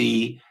we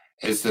see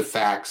as the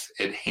facts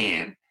at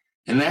hand?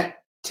 And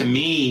that, to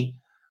me,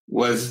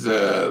 was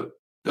the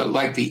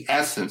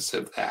essence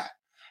of that.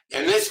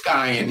 And this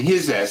guy in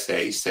his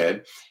essay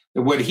said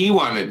that what he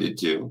wanted to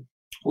do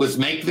was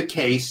make the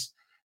case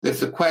that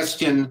the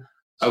question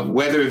of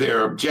whether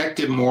there are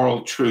objective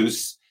moral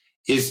truths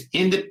is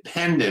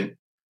independent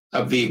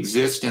of the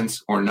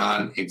existence or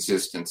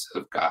non-existence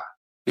of God.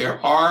 There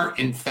are,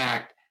 in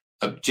fact,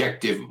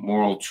 objective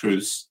moral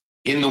truths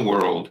in the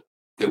world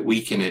that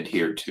we can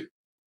adhere to.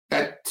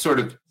 That sort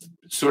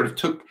of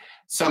took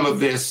some of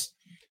this.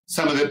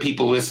 Some of the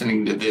people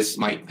listening to this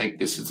might think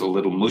this is a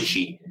little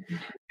mushy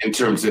in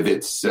terms of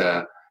its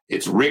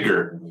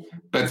rigor,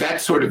 but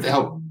that sort of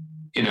helped,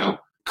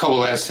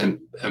 coalesce and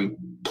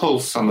pull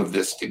some of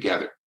this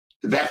together.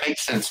 Did that make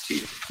sense to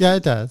you? Yeah,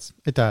 it does.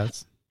 It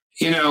does.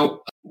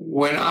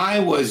 When I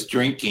was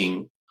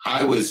drinking,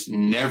 I was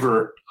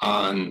never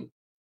on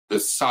the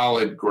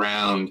solid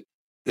ground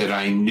that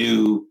I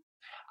knew.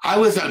 I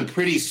was on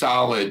pretty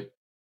solid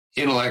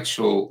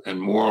intellectual and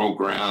moral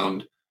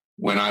ground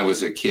when I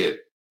was a kid,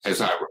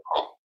 as I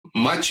recall.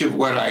 Much of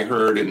what I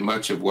heard and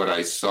much of what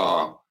I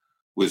saw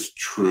was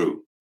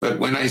true. But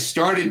when I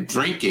started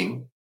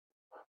drinking,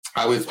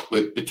 I was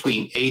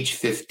between age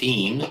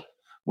 15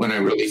 when I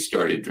really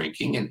started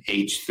drinking and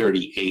age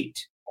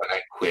 38 when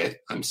I quit.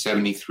 I'm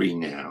 73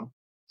 now.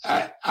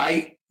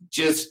 I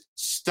just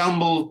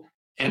stumbled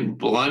and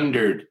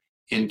blundered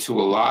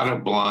into a lot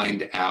of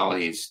blind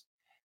alleys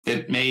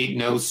that made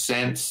no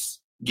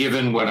sense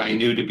given what I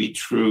knew to be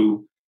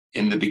true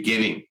in the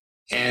beginning.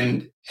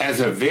 And as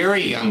a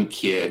very young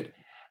kid,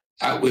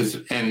 I was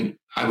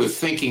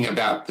thinking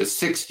about the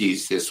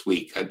 60s this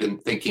week. I've been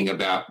thinking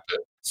about the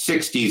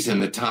 60s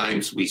and the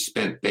times we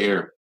spent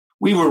there.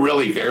 We were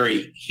really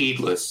very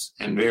heedless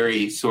and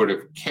very sort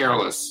of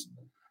careless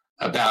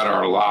about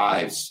our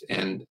lives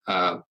and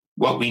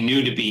what we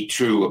knew to be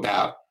true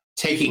about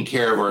taking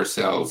care of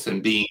ourselves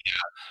and being a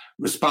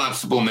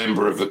responsible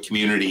member of a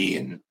community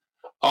and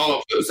all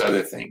of those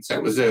other things.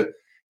 That was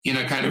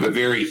kind of a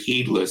very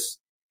heedless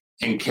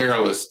and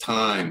careless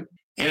time.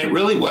 And it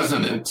really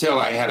wasn't until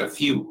I had a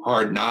few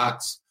hard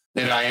knocks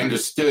that I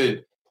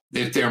understood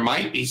that there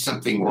might be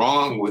something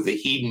wrong with the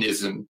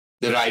hedonism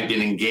that I'd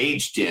been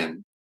engaged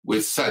in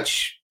with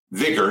such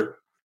vigor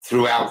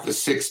throughout the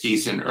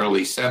 60s and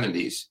early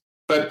 70s.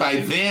 But by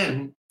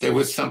then, there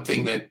was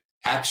something that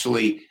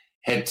actually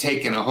had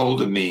taken a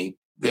hold of me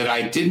that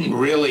I didn't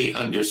really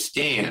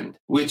understand,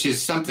 which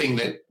is something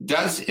that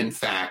does, in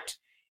fact,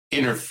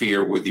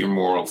 interfere with your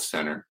moral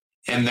center.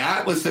 And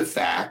that was the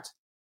fact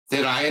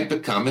that I had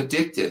become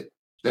addicted,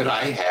 that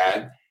I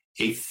had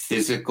a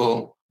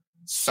physical,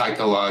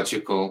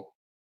 psychological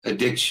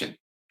addiction.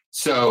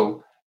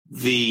 So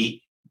the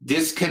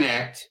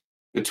disconnect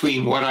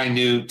between what I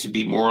knew to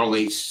be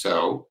morally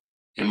so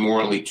and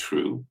morally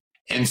true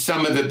and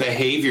some of the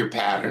behavior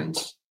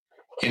patterns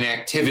and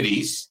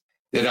activities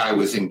that I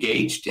was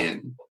engaged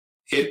in,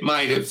 it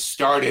might have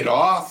started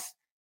off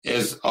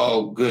as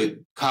all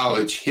good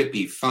college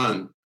hippie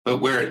fun, but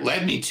where it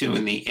led me to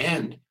in the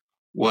end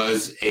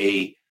was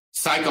a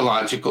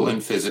psychological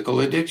and physical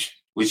addiction,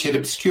 which had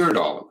obscured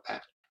all of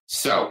that.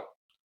 So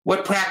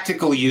what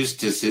practical use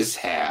does this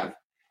have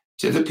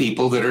to the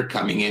people that are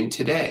coming in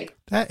today?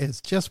 That is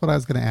just what I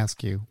was going to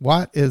ask you.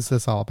 What is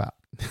this all about?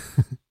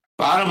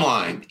 Bottom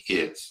line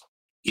is,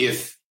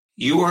 if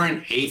you are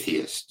an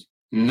atheist,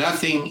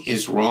 nothing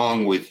is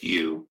wrong with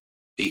you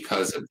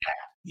because of that.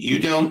 You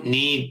don't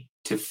need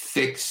to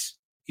fix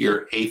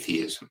your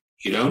atheism.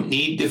 You don't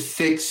need to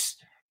fix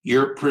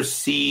your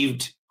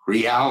perceived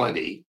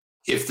reality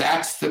if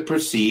that's the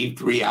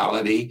perceived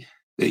reality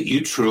that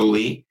you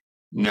truly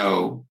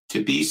know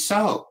to be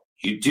so.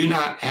 You do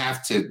not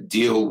have to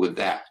deal with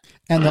that.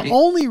 And right? The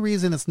only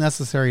reason it's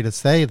necessary to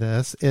say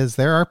this is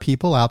there are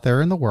people out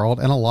there in the world,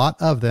 and a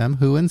lot of them,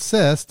 who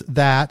insist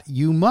that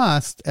you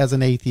must, as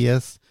an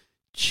atheist,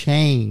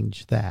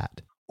 change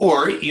that.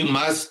 Or you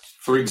must,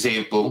 for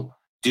example,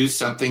 do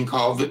something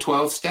called the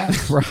 12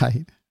 steps.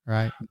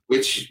 Right.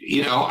 Which,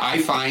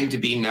 I find to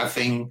be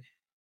nothing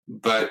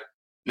but,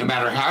 no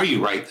matter how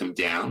you write them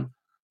down,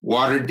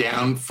 watered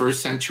down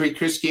first century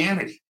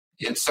Christianity.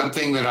 It's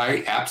something that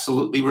I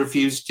absolutely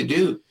refuse to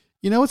do.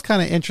 What's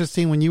kind of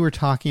interesting, when you were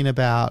talking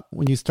about,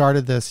 when you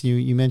started this,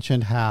 you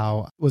mentioned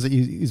how, was it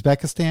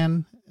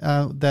Uzbekistan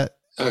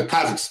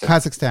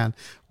Kazakhstan,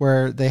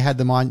 where they had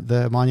the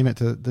monument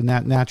to the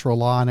natural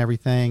law and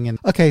everything. And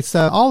okay,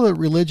 so all that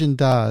religion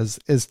does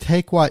is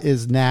take what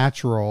is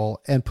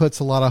natural and puts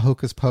a lot of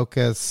hocus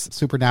pocus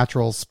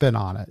supernatural spin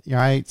on it,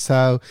 right?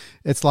 So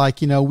it's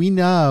like, we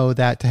know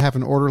that to have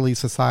an orderly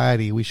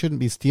society, we shouldn't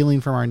be stealing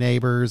from our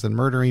neighbors and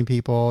murdering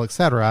people,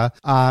 etc.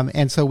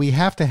 And so we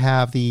have to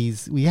have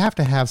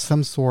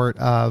some sort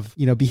of,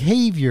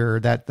 behavior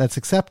that's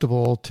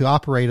acceptable to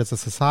operate as a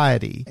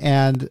society.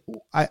 And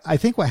I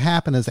think what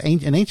happened is,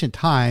 in ancient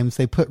times,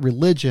 they put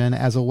religion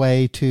as a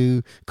way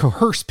to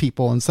coerce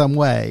people in some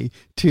way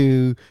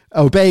to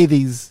obey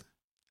these,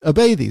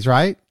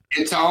 right?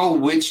 It's all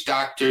witch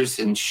doctors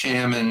and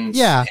shamans.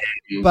 Yeah.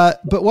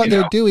 But what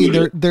they're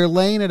doing, they're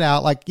laying it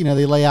out like,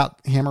 they lay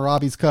out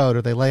Hammurabi's code,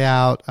 or they lay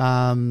out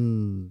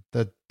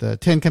the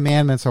 10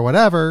 Commandments or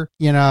whatever,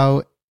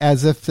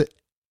 as if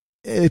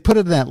they put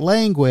it in that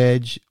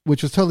language,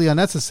 which was totally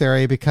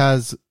unnecessary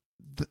because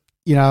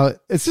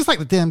it's just like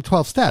the damn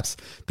 12 steps.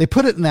 They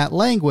put it in that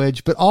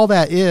language, but all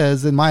that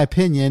is, in my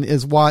opinion,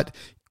 is what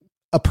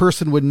a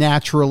person would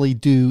naturally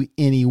do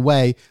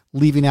anyway,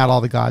 leaving out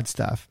all the God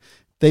stuff.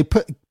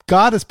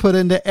 God is put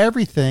into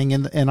everything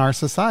in our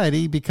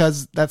society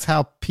because that's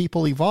how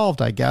people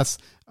evolved, I guess.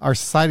 Our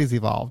society's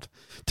evolved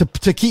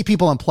to keep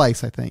people in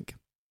place, I think.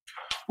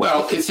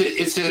 Well,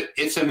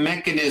 it's a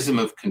mechanism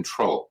of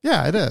control.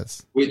 Yeah, it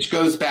is. Which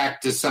goes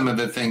back to some of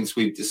the things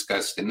we've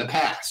discussed in the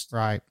past.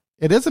 Right.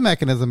 It is a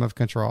mechanism of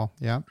control.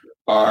 Yeah.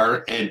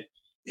 And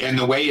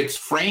the way it's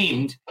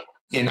framed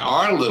in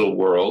our little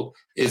world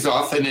is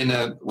often in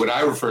what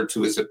I refer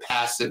to as a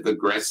passive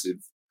aggressive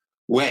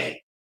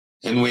way,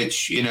 in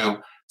which,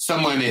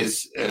 someone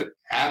is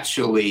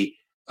actually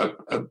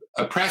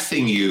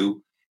oppressing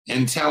you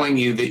and telling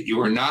you that you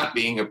are not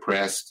being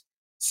oppressed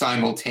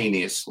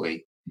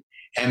simultaneously.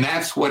 And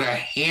that's what a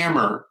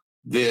hammer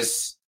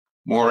this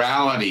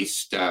morality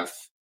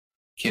stuff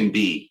can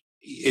be.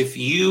 If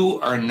you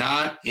are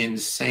not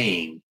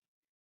insane,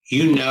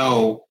 you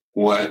know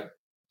what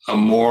a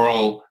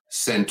moral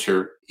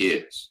center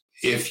is.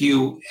 If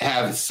you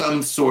have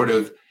some sort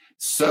of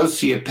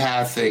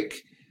sociopathic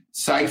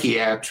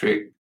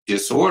psychiatric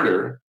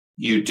disorder,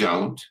 you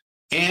don't.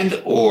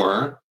 And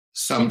or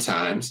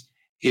sometimes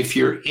if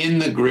you're in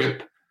the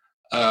grip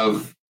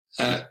of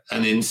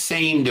an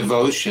insane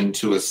devotion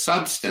to a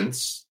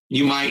substance,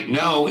 you might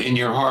know in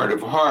your heart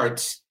of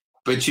hearts,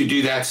 but you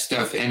do that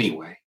stuff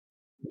anyway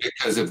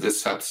because of the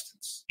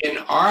substance. In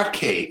our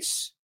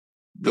case,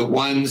 the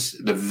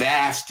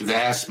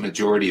vast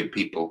majority of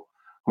people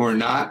who are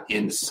not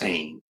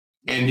insane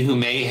and who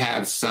may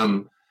have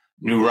some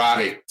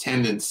neurotic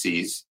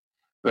tendencies,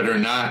 but are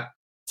not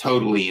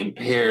totally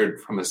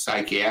impaired from a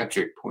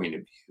psychiatric point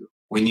of view.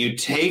 When you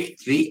take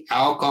the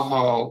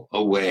alcohol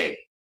away,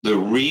 the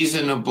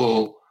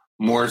reasonable,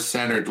 more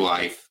centered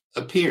life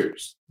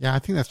appears. Yeah, I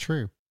think that's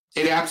true.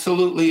 It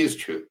absolutely is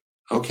true.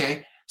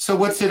 Okay. So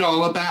what's it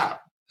all about?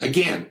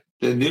 Again,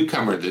 the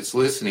newcomer that's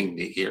listening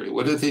to here,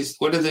 what are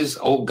these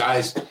old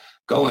guys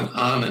going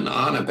on and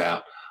on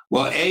about?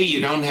 Well,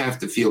 you don't have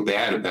to feel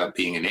bad about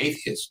being an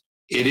atheist.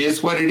 It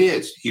is what it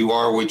is. You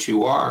are what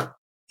you are.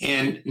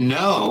 And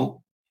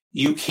no,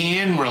 you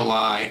can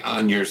rely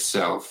on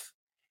yourself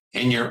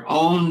and your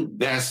own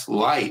best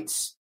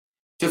lights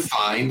to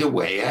find a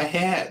way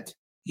ahead.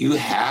 You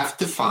have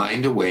to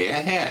find a way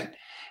ahead.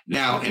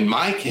 Now, in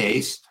my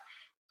case,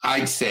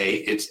 I'd say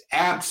it's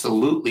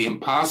absolutely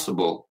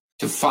impossible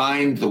to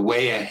find the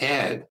way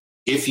ahead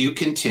if you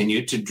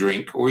continue to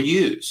drink or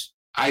use.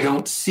 I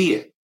don't see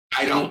it.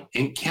 I don't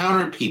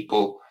encounter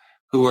people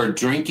who are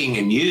drinking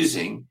and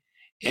using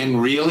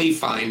and really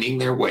finding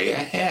their way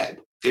ahead.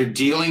 They're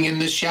dealing in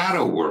the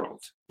shadow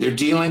world. They're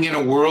dealing in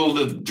a world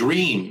of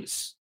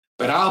dreams.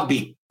 But I'll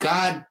be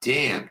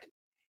goddamned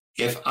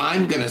if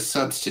I'm going to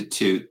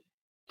substitute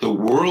the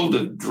world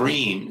of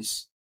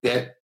dreams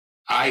that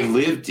I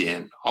lived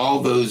in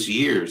all those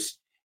years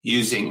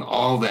using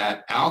all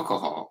that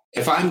alcohol,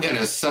 if I'm going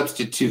to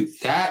substitute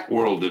that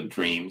world of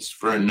dreams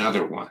for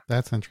another one.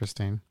 That's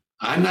interesting.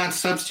 I'm not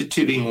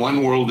substituting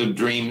one world of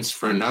dreams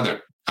for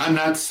another. I'm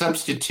not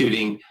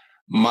substituting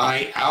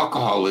my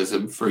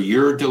alcoholism for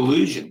your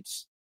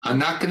delusions. I'm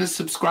not going to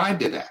subscribe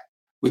to that,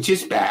 which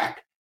is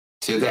back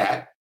to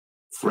that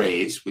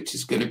phrase, which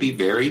is going to be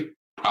very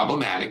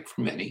problematic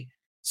for many,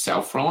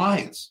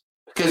 self-reliance.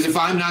 Because if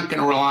I'm not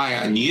going to rely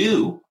on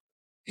you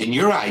and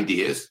your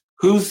ideas,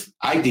 whose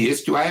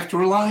ideas do I have to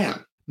rely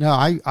on? No,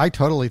 I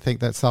totally think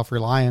that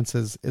self-reliance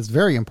is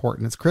very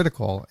important. It's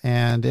critical.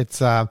 And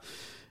it's,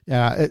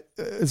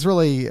 it's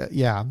really,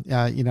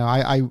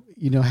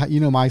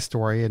 my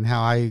story and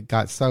how I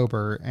got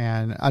sober.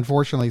 And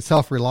unfortunately,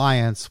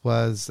 self-reliance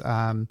was,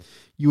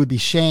 you would be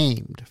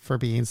shamed for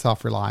being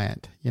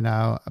self-reliant,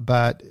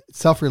 but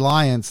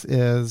self-reliance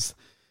is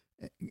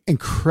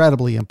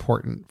incredibly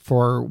important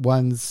for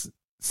one's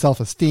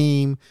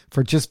self-esteem,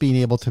 for just being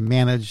able to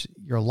manage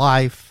your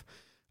life,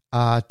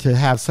 to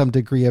have some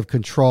degree of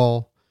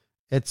control.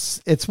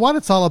 It's what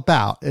it's all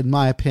about, in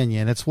my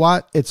opinion. It's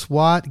what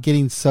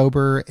getting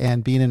sober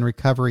and being in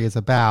recovery is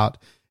about.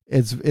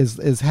 Is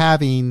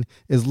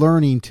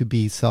learning to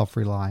be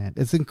self-reliant.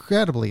 It's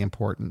incredibly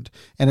important.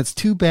 And it's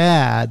too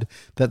bad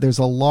that there's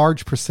a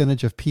large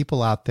percentage of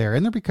people out there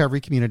in the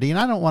recovery community, and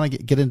I don't want to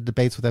get into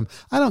debates with them.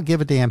 I don't give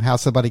a damn how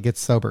somebody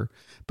gets sober,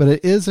 but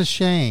it is a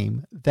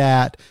shame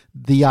that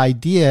the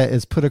idea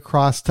is put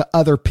across to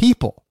other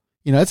people.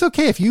 It's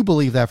okay if you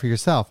believe that for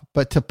yourself,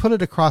 but to put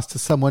it across to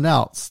someone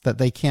else that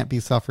they can't be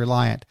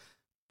self-reliant,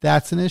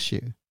 that's an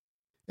issue.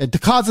 It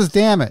causes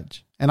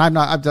damage. And I'm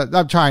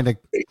trying to.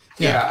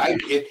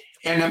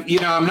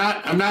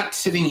 I'm not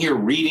sitting here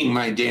reading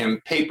my damn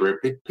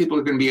paper. People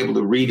are going to be able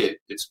to read it.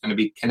 It's going to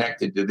be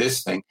connected to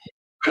this thing.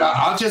 But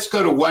I'll just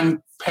go to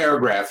one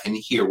paragraph in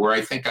here where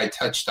I think I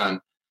touched on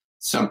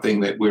something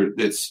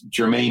that's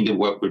germane to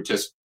what we're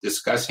just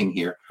discussing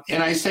here.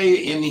 And I say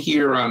in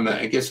here on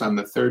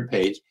the third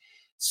page,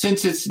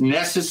 since it's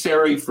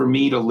necessary for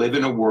me to live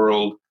in a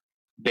world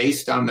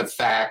based on the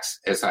facts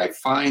as I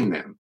find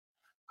them,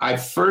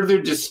 I've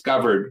further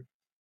discovered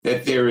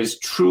that there is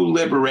true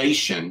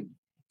liberation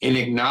in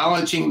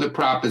acknowledging the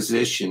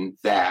proposition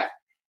that,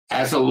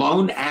 as a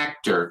lone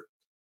actor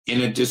in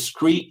a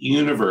discrete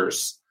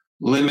universe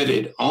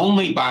limited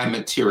only by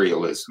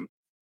materialism,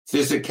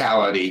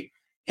 physicality,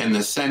 and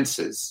the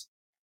senses,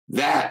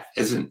 that,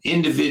 as an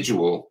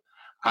individual,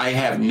 I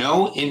have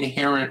no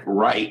inherent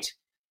right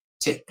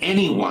to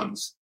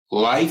anyone's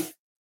life,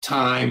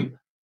 time,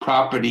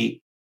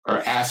 property,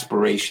 or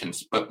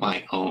aspirations but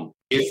my own.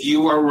 If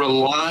you are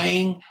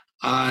relying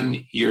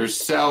on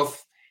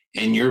yourself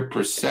and your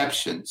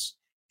perceptions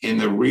in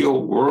the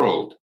real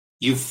world,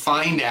 you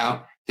find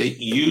out that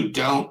you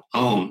don't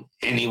own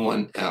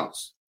anyone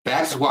else.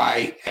 That's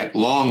why, at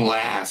long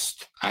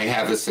last, I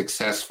have a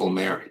successful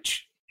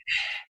marriage.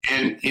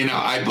 And,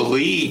 I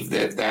believe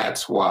that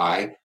that's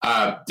why,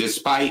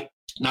 despite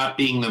not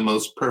being the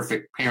most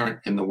perfect parent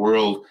in the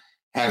world,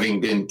 having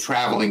been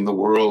traveling the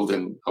world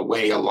and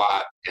away a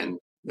lot, and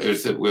there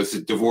was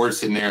a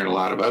divorce in there and a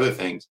lot of other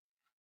things,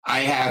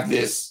 I have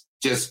this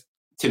just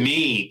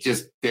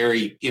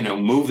very,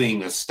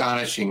 moving,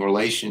 astonishing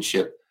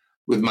relationship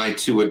with my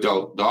two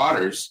adult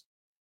daughters,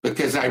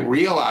 because I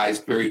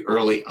realized very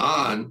early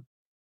on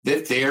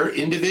that they're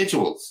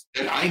individuals,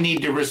 that I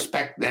need to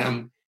respect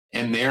them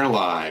and their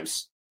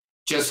lives,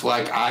 just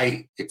like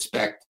I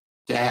expect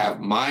to have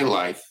my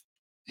life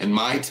and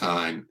my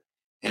time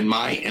and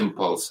my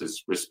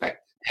impulses respected.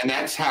 And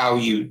that's how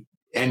you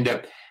end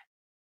up,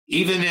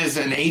 even as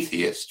an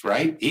atheist,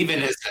 right?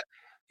 Even as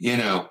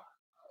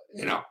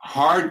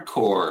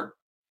hardcore,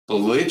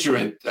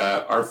 belligerent,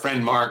 our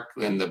friend Mark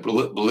and the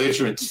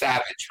belligerent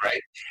savage,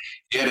 right?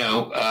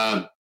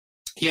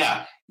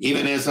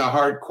 Even as a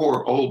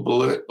hardcore old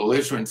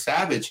belligerent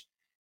savage,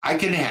 I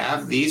can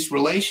have these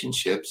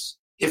relationships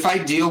if I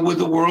deal with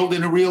the world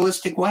in a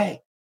realistic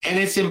way. And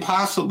it's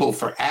impossible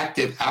for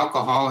active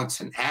alcoholics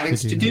and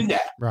addicts to do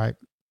that. Right.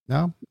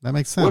 No, that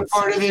makes sense. What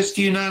part of this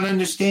do you not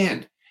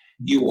understand?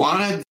 You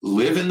want to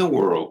live in the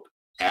world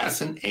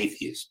as an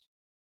atheist,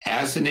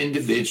 as an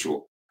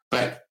individual.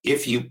 But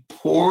if you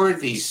pour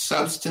these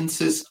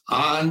substances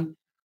on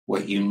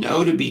what you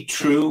know to be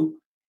true,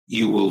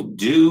 you will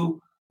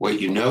do what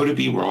you know to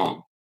be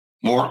wrong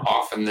more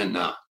often than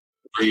not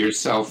for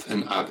yourself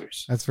and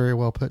others. That's very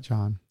well put,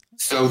 John.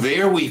 So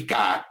there we've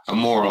got a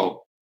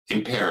moral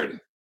imperative,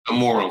 a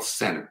moral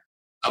center,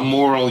 a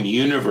moral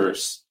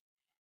universe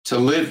to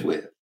live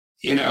with.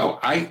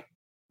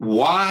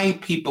 Why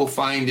people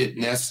find it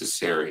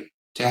necessary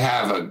to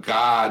have a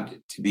God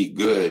to be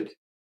good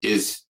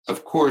is,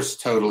 of course,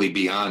 totally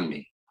beyond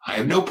me. I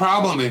have no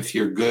problem if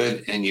you're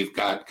good and you've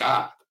got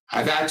God.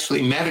 I've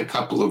actually met a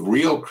couple of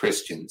real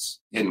Christians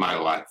in my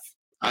life.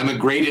 I'm a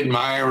great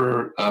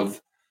admirer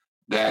of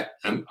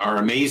our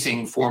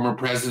amazing former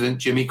president,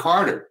 Jimmy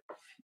Carter.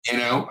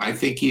 I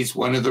think he's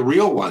one of the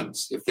real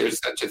ones, if there's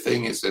such a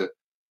thing as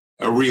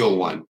a real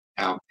one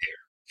out there.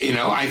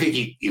 I think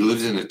he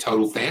lives in a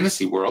total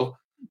fantasy world,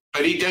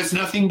 but he does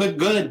nothing but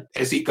good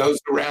as he goes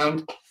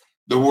around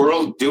the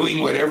world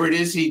doing whatever it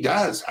is he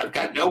does. I've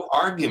got no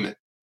argument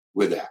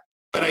with that.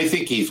 but I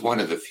think he's one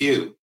of the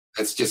few.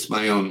 That's just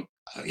my own,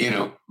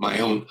 my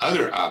own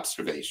other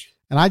observation.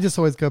 And I just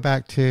always go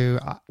back to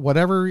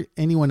whatever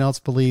anyone else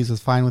believes is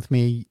fine with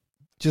me.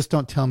 Just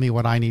don't tell me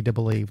what I need to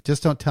believe.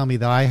 Just don't tell me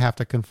that I have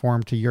to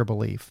conform to your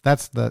belief.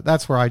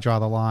 That's where I draw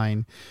the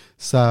line.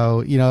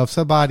 So, if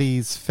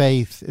somebody's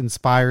faith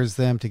inspires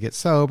them to get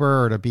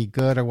sober or to be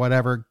good or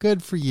whatever,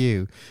 good for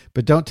you.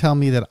 But don't tell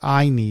me that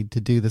I need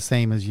to do the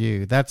same as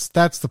you. That's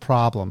the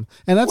problem.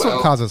 And that's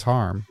what causes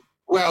harm.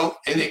 Well,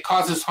 and it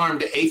causes harm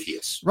to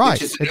atheists.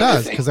 Right. It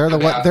does, because they're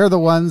the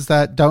ones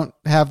that don't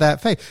have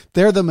that faith.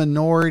 They're the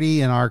minority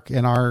in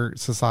our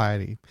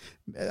society.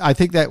 I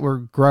think that we're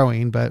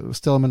growing, but we're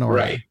still a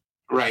minority.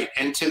 Right.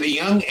 And to the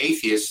young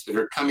atheists that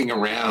are coming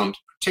around,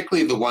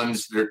 particularly the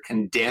ones that are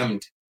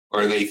condemned,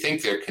 or they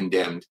think they're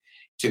condemned,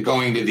 to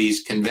going to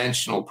these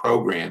conventional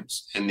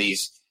programs and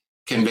these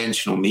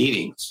conventional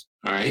meetings,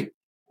 all right,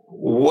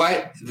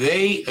 what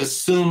they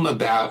assume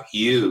about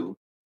you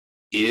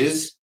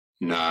is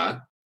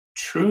not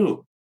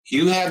true.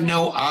 You have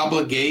no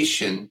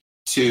obligation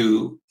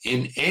to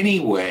in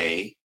any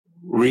way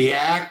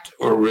react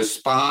or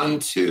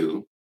respond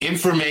to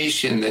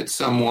information that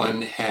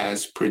someone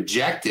has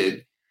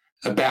projected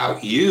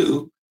about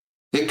you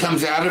that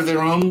comes out of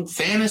their own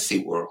fantasy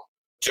world.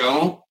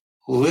 Don't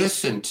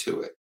listen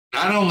to it.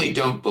 Not only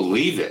don't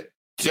believe it,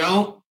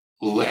 don't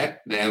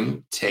let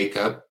them take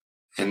up,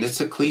 and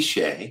it's a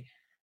cliche,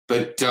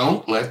 but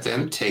don't let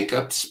them take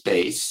up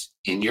space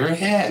in your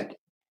head.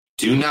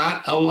 Do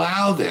not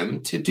allow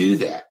them to do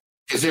that,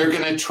 because they're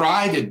going to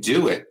try to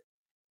do it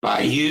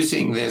by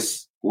using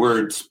this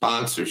word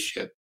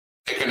sponsorship.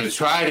 They're going to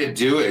try to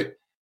do it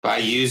by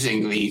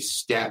using these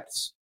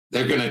steps.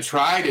 They're going to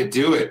try to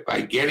do it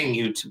by getting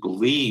you to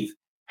believe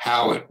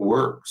how it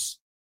works,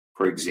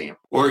 for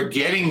example, or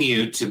getting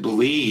you to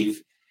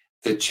believe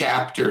the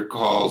chapter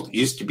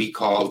used to be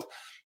called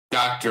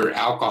Dr.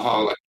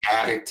 Alcoholic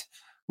Addict,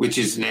 which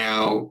is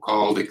now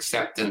called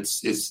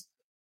Acceptance is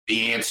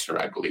the Answer,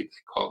 I believe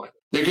they call it.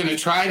 They're going to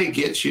try to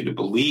get you to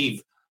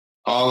believe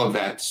all of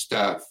that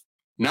stuff,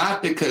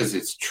 not because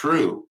it's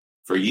true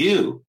for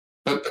you,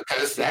 but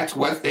because that's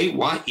what they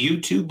want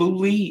you to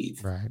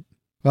believe. Right.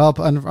 Well,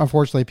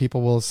 unfortunately,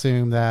 people will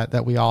assume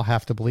that we all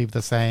have to believe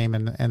the same,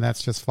 and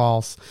that's just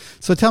false.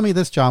 So tell me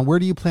this, John, where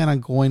do you plan on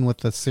going with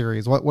the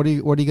series? What are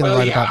you going to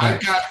write about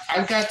next?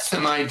 I've got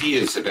some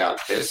ideas about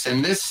this,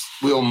 and this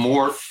will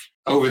morph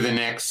over the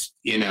next,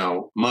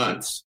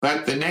 months.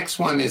 But the next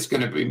one is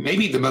going to be,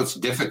 maybe the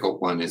most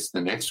difficult one is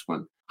the next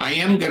one. I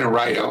am going to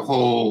write a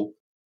whole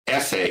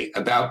essay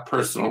about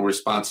personal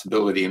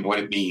responsibility and what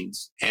it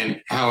means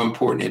and how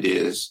important it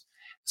is.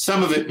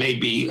 Some of it may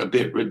be a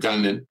bit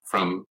redundant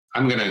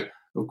I'm going to,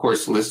 of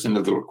course, listen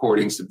to the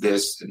recordings of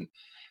this and,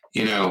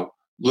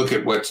 look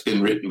at what's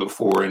been written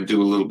before and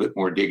do a little bit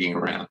more digging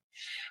around.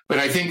 But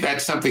I think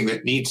that's something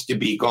that needs to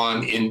be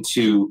gone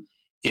into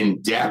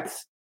in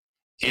depth.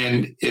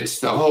 And it's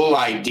the whole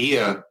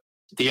idea,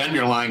 the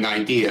underlying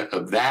idea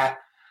of that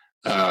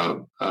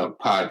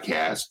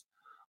podcast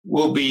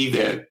will be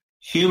that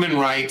human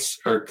rights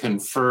are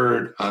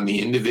conferred on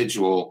the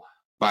individual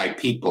by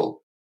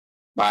people,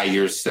 by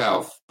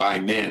yourself, by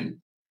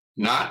men,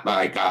 not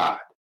by God.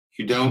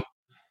 You don't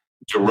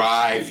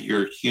derive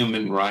your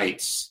human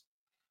rights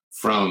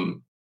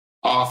from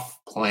off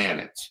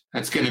planet.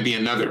 That's going to be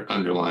another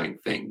underlying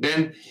thing.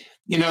 Then,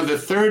 the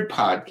third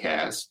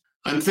podcast,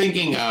 I'm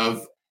thinking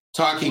of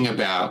talking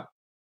about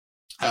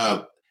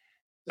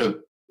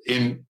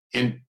in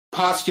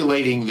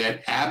postulating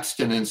that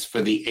abstinence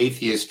for the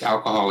atheist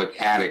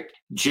alcoholic addict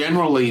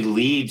generally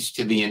leads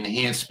to the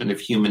enhancement of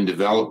human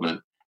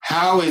development.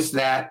 How is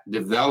that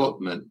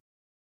development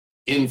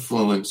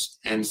influenced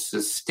and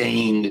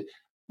sustained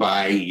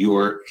by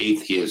your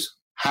atheism?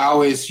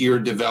 How is your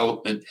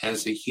development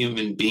as a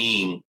human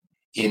being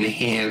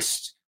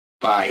enhanced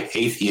by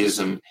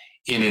atheism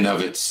in and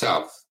of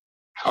itself?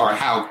 Or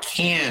how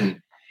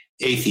can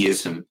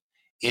atheism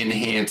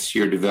enhance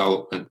your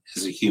development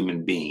as a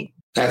human being?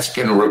 That's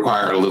going to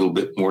require a little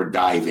bit more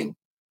diving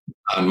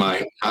on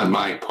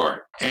my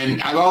part.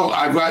 And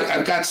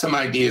I've got some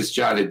ideas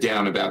jotted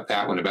down about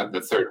that one, about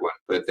the third one.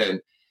 But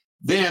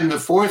then the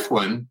fourth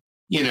one,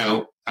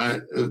 the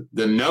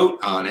note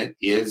on it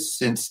is,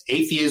 since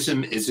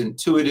atheism is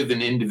intuitive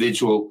and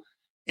individual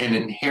and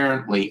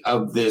inherently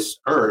of this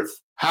earth,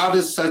 how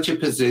does such a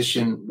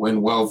position,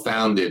 when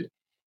well-founded,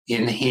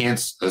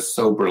 enhance a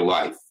sober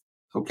life?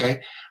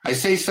 Okay. I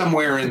say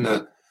somewhere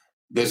in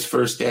this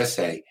first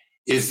essay,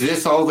 is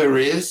this all there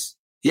is?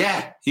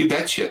 Yeah, you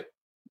betcha.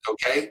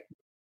 Okay.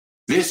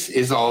 This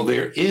is all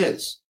there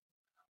is.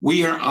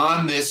 We are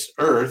on this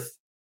earth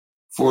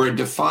for a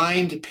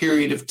defined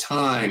period of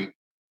time.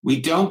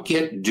 We don't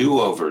get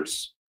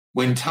do-overs.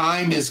 When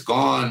time is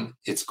gone,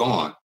 it's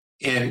gone.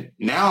 And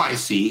now I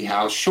see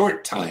how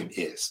short time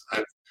is.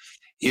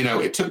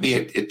 It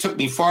took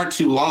me far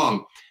too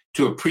long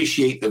to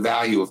appreciate the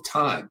value of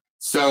time.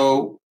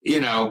 So,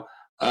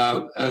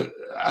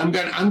 I'm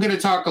going to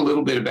talk a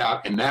little bit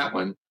about in that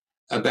one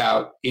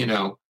about,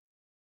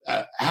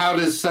 how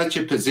does such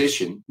a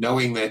position,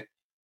 knowing that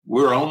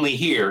we're only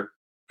here,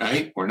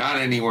 right? We're not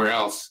anywhere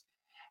else.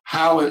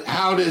 How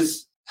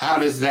does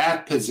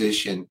that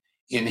position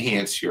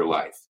enhance your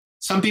life?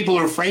 Some people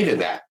are afraid of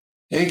that.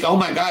 They think, oh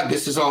my God,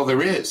 this is all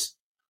there is.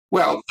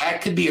 Well,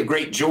 that could be a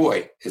great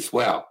joy as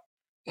well.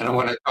 And I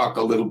want to talk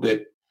a little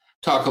bit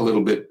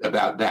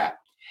about that.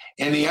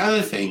 And the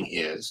other thing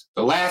is,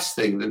 the last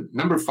thing, the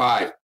number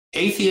 5,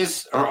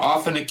 atheists are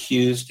often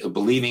accused of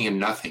believing in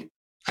nothing.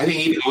 I think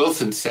even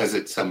Wilson says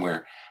it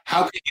somewhere.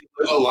 How can you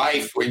live a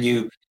life when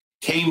you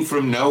came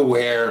from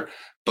nowhere,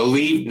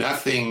 believed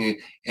nothing,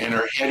 and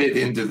are headed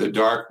into the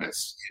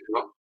darkness? You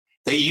know?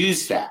 They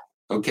use that,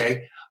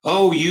 okay?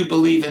 Oh, you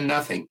believe in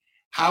nothing.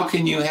 How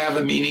can you have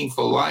a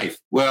meaningful life?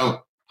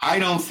 Well, I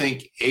don't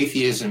think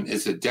atheism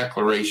is a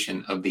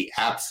declaration of the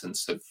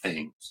absence of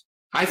things.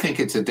 I think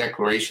it's a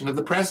declaration of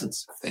the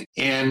presence of things.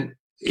 And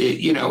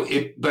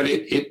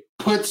it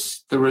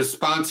puts the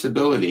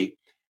responsibility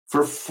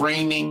for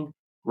framing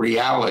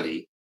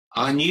reality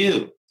on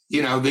you.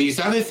 You know, these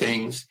other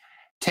things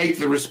take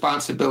the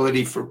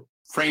responsibility for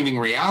framing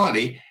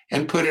reality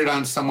and put it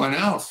on someone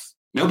else.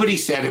 Nobody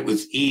said it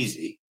was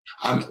easy.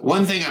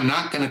 One thing I'm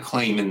not going to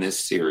claim in this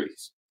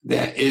series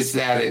that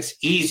it's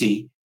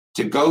easy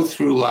to go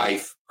through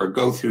life or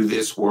go through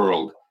this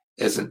world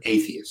as an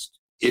atheist.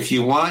 If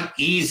you want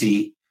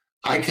easy,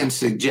 I can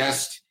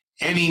suggest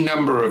any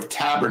number of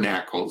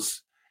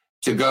tabernacles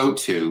to go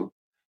to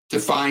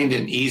find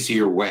an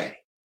easier way.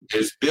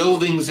 There's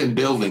buildings and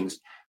buildings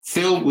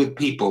filled with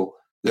people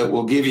that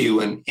will give you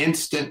an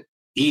instant,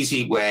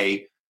 easy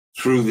way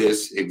through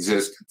this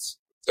existence.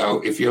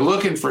 So if you're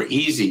looking for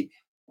easy,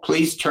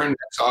 please turn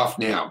this off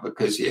now,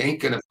 because you're not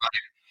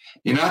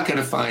going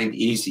to find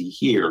easy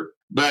here.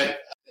 But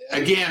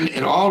again,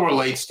 it all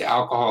relates to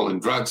alcohol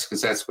and drugs,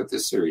 because that's what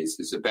this series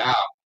is about.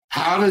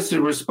 How does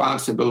the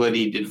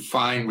responsibility to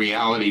define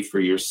reality for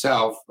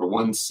yourself or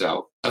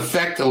oneself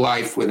affect a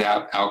life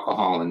without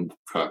alcohol and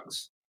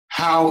drugs?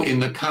 How, in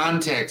the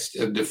context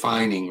of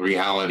defining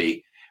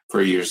reality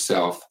for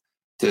yourself,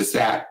 does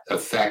that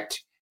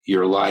affect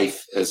your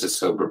life as a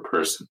sober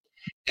person?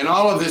 And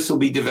all of this will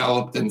be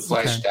developed and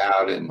fleshed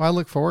out. And I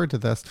look forward to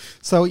this.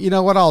 So, you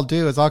know, what I'll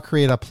do is I'll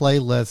create a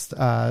playlist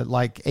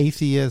like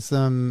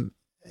atheism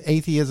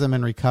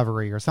and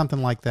recovery or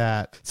something like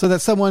that, so that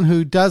someone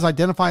who does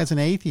identify as an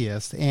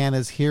atheist and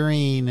is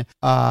hearing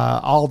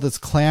all this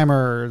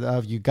clamor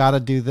of you got to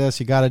do this,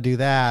 you got to do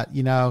that,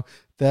 you know,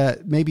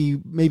 that maybe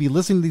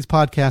listening to these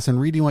podcasts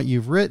and reading what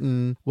you've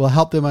written will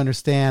help them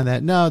understand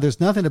that no, there's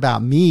nothing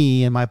about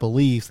me and my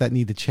beliefs that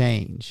need to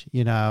change,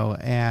 you know,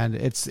 and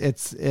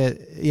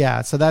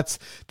yeah. So that's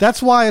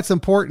why it's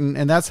important,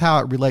 and that's how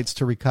it relates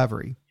to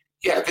recovery.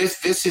 Yeah,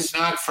 this is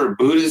not for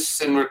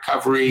Buddhists in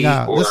recovery.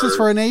 No, this is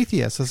for an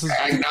atheist. This is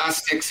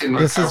agnostics in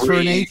recovery. This is for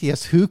an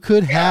atheist who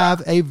could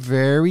have a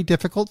very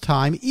difficult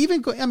time.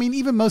 Even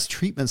most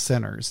treatment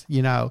centers,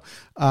 you know,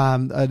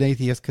 an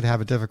atheist could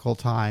have a difficult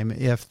time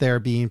if they're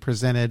being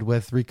presented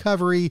with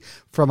recovery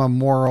from a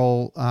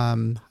moral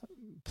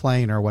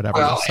plane or whatever.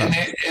 Well, so.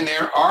 and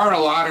there are a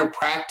lot of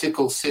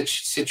practical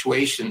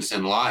situations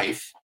in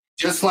life,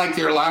 just like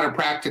there are a lot of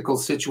practical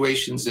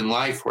situations in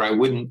life where I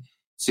wouldn't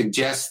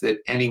suggest that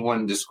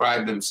anyone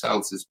describe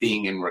themselves as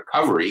being in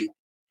recovery.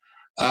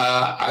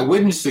 I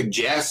wouldn't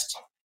suggest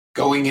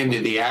going into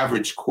the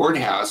average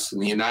courthouse in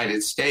the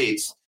United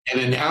States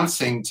and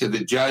announcing to the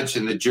judge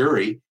and the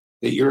jury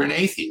that you're an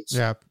atheist.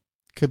 Yeah,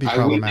 could be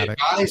problematic.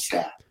 I wouldn't advise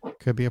that.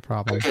 Could be a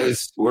problem.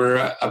 Because we're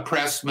an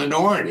oppressed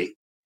minority.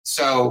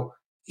 So,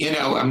 you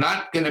know, I'm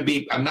not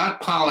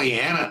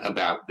Pollyanna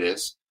about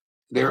this.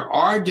 There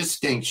are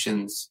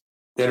distinctions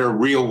that are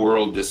real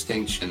world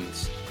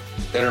distinctions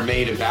that are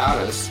made about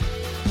us.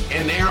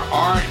 And there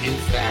are, in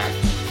fact,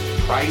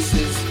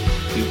 prices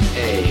you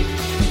pay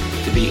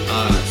to be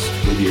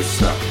honest with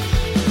yourself.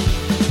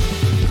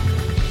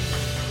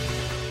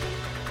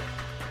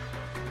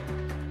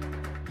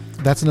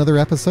 That's another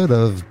episode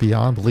of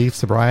Beyond Belief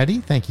Sobriety.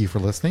 Thank you for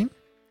listening.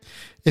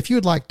 If you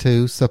would like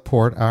to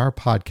support our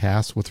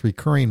podcast with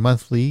recurring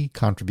monthly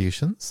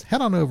contributions,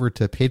 head on over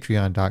to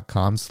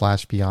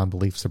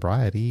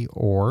patreon.com/beyondbeliefsobriety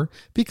or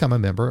become a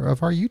member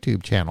of our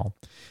YouTube channel.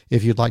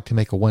 If you'd like to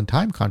make a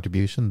one-time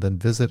contribution, then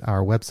visit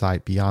our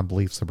website,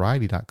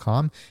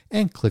 beyondbeliefsobriety.com,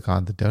 and click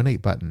on the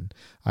donate button.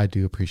 I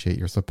do appreciate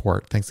your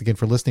support. Thanks again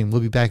for listening.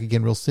 We'll be back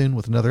again real soon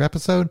with another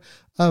episode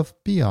of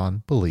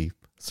Beyond Belief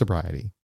Sobriety.